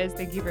 Otra vez,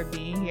 thank you for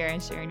being here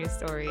and sharing your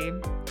story.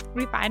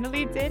 We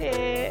finally did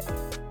it.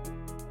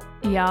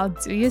 Y'all,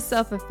 do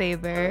yourself a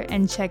favor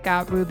and check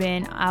out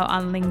Rubén out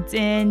on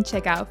LinkedIn.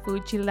 Check out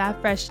Food Chila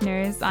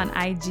Fresheners on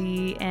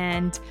IG,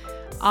 and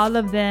all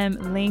of them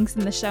links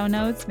in the show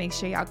notes. Make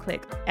sure y'all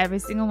click every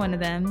single one of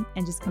them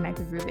and just connect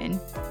with Rubén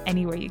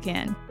anywhere you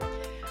can.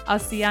 I'll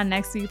see y'all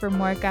next week for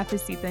more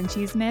Cafecito and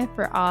Chisme.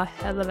 For all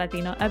Hello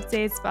Latino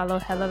updates, follow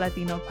Hello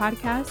Latino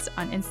Podcast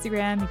on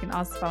Instagram. You can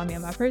also follow me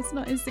on my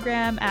personal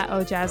Instagram at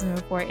 @ojasmine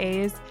with 4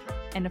 A's.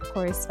 And of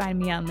course, find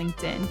me on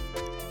LinkedIn.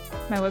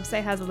 My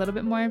website has a little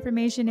bit more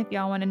information if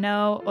y'all want to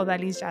know,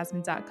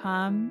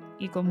 odalisjasmine.com.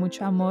 Y con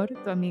mucho amor,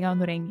 tu amiga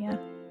hondureña.